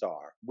things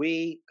are.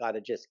 We got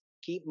to just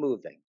keep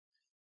moving.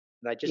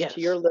 And I just,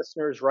 to your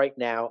listeners right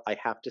now, I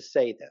have to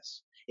say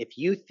this. If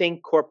you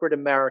think corporate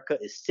America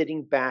is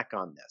sitting back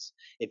on this,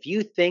 if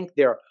you think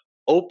they're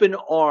open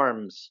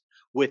arms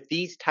with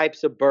these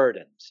types of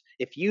burdens,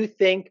 if you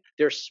think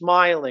they're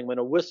smiling when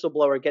a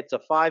whistleblower gets a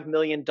 $5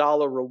 million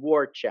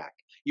reward check,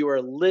 you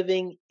are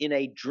living in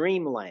a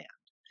dreamland.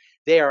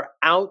 They are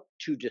out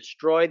to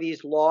destroy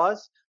these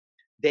laws.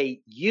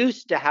 They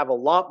used to have a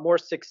lot more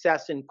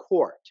success in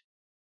court.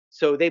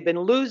 So they've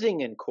been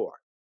losing in court.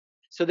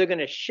 So they're going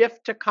to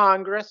shift to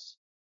Congress.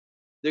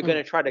 They're going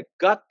to try to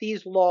gut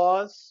these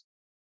laws.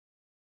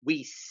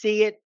 We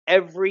see it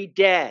every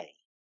day.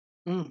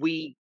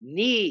 We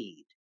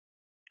need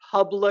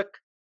public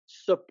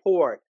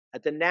support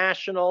at the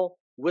National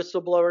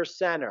Whistleblower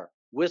Center,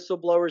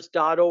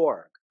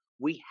 whistleblowers.org.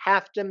 We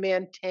have to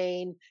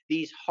maintain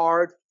these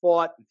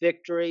hard-fought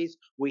victories.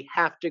 We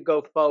have to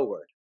go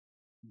forward.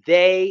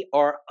 They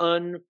are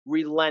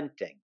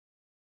unrelenting.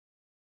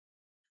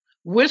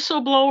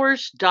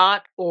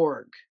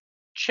 Whistleblowers.org.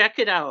 Check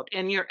it out.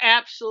 And you're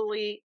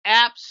absolutely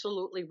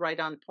right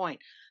on point.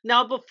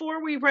 Now,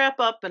 before we wrap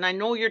up, and I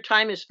know your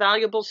time is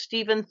valuable,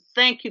 Stephen,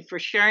 thank you for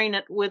sharing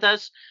it with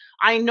us.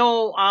 I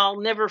know I'll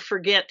never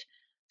forget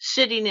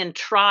sitting in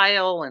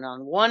trial, and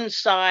on one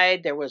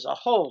side, there was a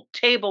whole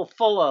table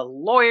full of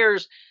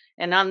lawyers,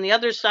 and on the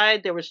other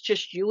side, there was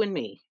just you and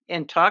me,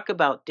 and talk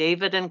about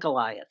David and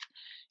Goliath.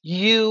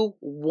 You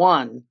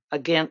won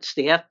against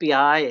the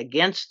FBI,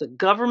 against the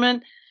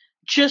government.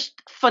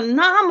 Just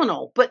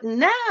phenomenal. But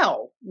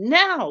now,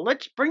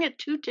 let's bring it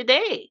to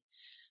today.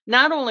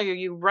 Not only are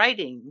you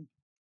writing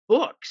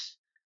books,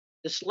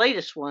 this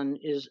latest one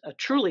is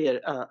truly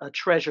a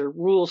treasure,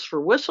 Rules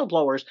for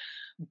Whistleblowers,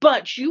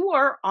 but you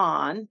are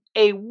on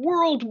a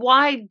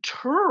worldwide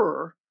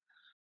tour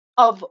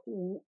of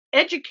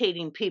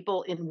educating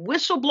people in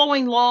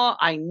whistleblowing law.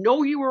 I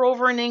know you were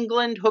over in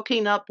England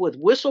hooking up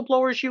with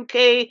Whistleblowers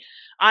UK.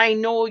 I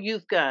know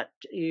you've got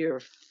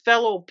your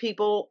fellow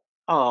people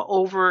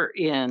over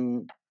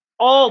in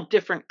all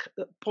different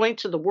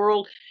points of the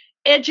world,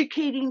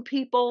 educating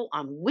people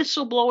on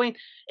whistleblowing,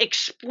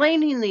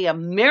 explaining the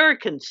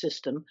American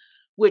system,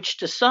 which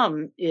to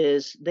some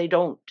is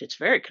it's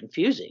very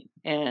confusing.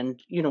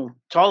 And,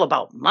 it's all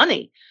about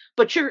money,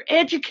 but you're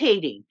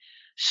educating.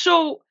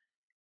 So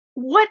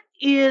what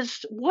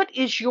is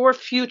your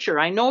future?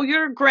 I know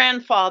you're a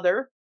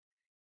grandfather,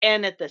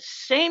 and at the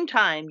same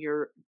time,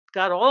 you're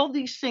got all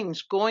these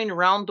things going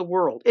around the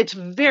world. It's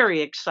very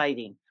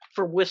exciting.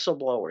 for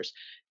whistleblowers.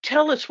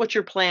 Tell us what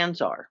your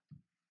plans are.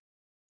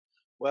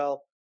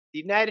 Well, the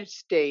United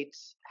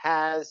States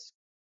has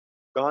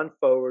gone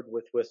forward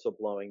with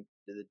whistleblowing.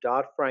 The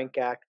Dodd-Frank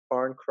Act,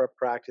 Foreign Corrupt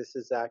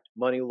Practices Act,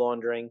 money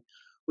laundering.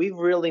 We've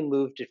really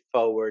moved it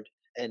forward,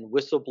 and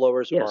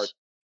whistleblowers are Yes.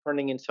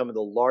 turning in some of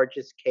the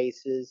largest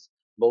cases,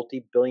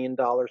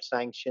 multi-billion-dollar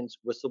sanctions.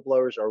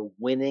 Whistleblowers are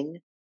winning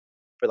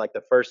for like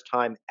the first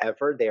time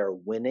ever. They are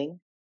winning.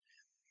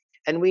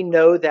 And we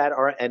know that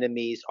our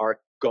enemies are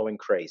going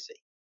crazy.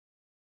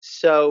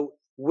 So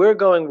we're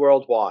going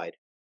worldwide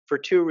for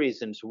two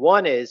reasons.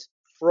 One is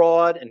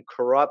fraud and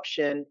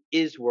corruption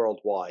is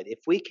worldwide. If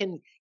we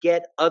can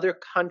get other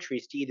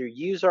countries to either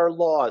use our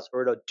laws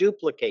or to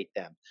duplicate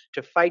them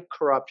to fight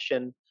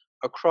corruption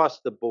across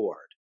the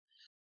board,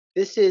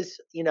 this is,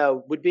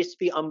 would just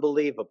be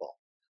unbelievable.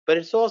 But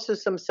it's also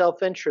some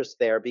self-interest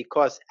there,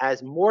 because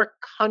as more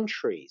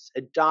countries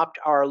adopt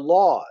our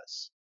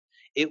laws,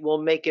 it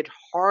will make it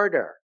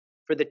harder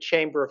for the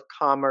Chamber of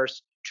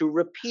Commerce to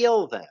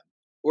repeal them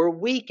or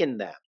weaken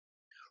them.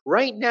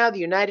 Right now, the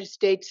United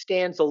States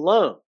stands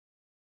alone.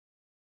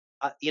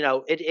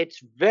 It's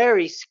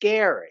very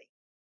scary.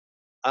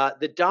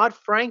 The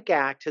Dodd-Frank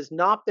Act has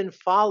not been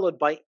followed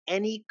by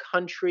any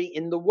country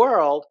in the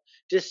world,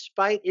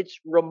 despite its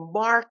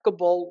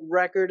remarkable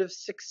record of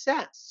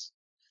success.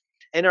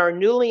 And our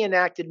newly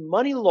enacted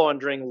money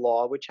laundering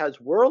law, which has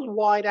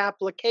worldwide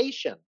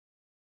application,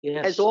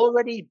 has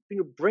already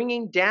been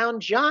bringing down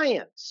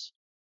giants.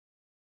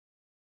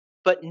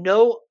 But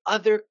no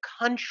other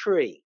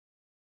country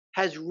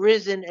has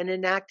risen and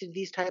enacted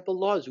these type of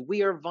laws.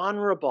 We are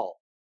vulnerable.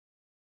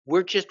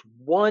 We're just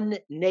one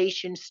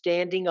nation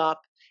standing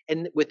up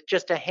and with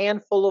just a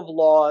handful of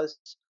laws,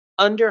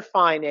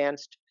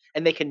 underfinanced,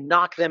 and they can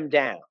knock them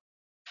down.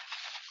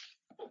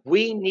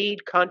 We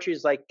need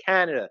countries like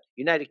Canada,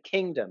 United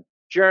Kingdom,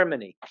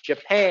 Germany,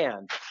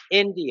 Japan,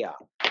 India,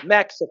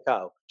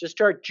 Mexico to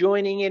start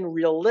joining in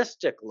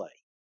realistically.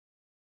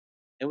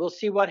 And we'll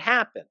see what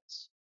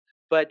happens.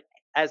 But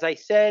as I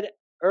said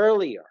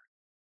earlier,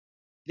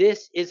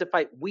 this is a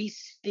fight. We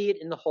see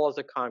it in the halls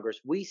of Congress.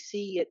 We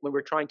see it when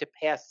we're trying to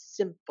pass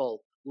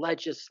simple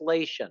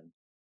legislation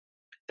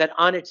that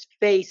on its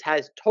face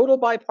has total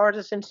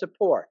bipartisan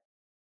support,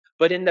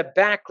 but in the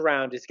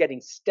background is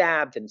getting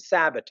stabbed and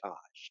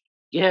sabotaged.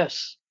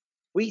 Yes.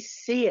 We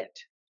see it.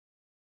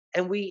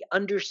 And we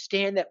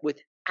understand that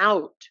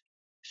without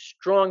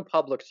strong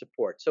public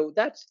support. So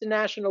that's the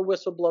National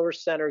Whistleblower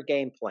Center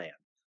game plan.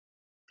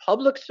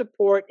 Public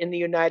support in the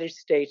United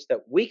States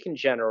that we can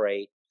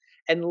generate,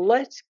 and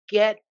let's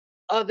get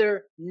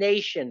other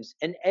nations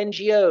and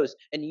NGOs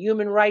and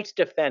human rights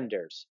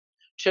defenders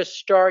to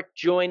start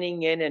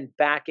joining in and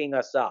backing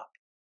us up.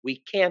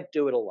 We can't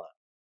do it alone.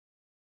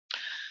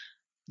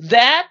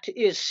 That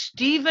is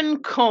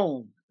Stephen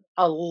Kohn,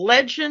 a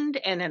legend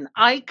and an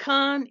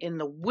icon in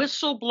the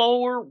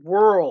whistleblower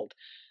world.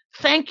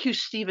 Thank you,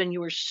 Stephen.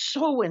 You were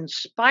so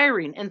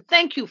inspiring. And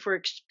thank you for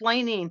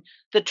explaining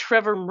the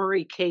Trevor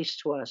Murray case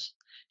to us.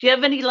 Do you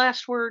have any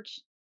last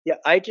words? Yeah,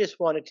 I just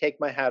want to take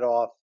my hat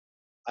off.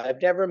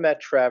 I've never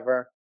met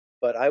Trevor,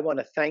 but I want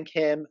to thank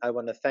him. I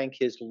want to thank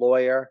his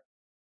lawyer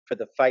for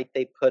the fight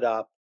they put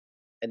up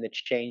and the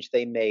change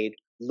they made.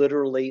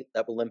 Literally,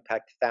 that will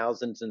impact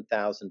thousands and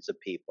thousands of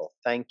people.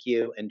 Thank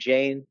you. And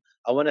Jane,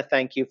 I want to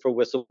thank you for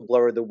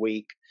Whistleblower of the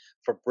Week,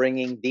 for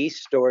bringing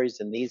these stories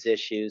and these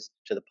issues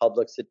to the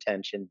public's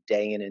attention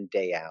day in and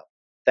day out.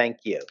 Thank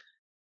you.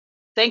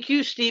 Thank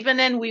you, Stephen.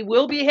 And we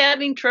will be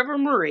having Trevor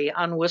Murray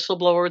on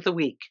Whistleblower of the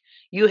Week.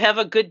 You have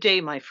a good day,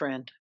 my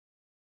friend.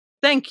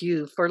 Thank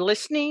you for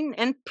listening.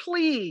 And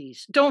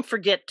please don't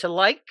forget to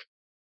like,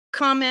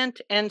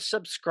 comment, and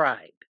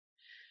subscribe.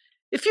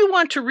 If you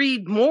want to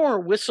read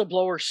more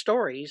whistleblower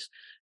stories,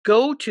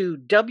 go to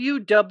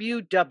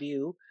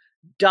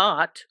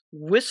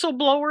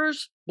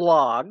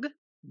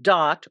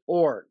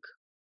www.whistleblowersblog.org.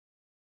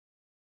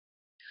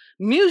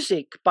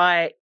 Music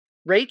by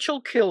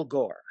Rachel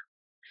Kilgore.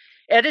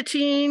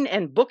 Editing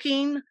and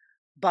booking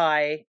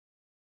by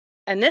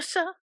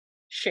Anissa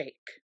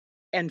Sheikh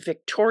and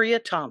Victoria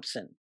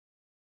Thompson.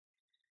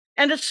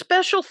 And a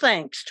special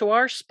thanks to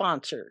our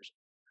sponsors,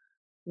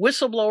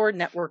 Whistleblower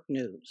Network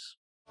News.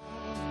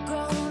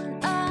 Growing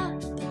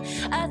up,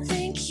 I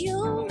think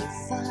you'll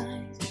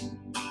find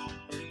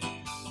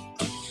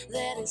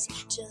that it's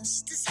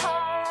just as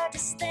hard to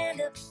stand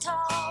up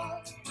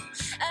tall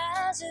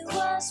as it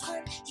was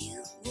when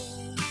you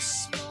were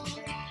small.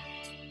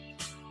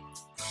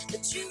 The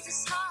truth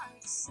is hard.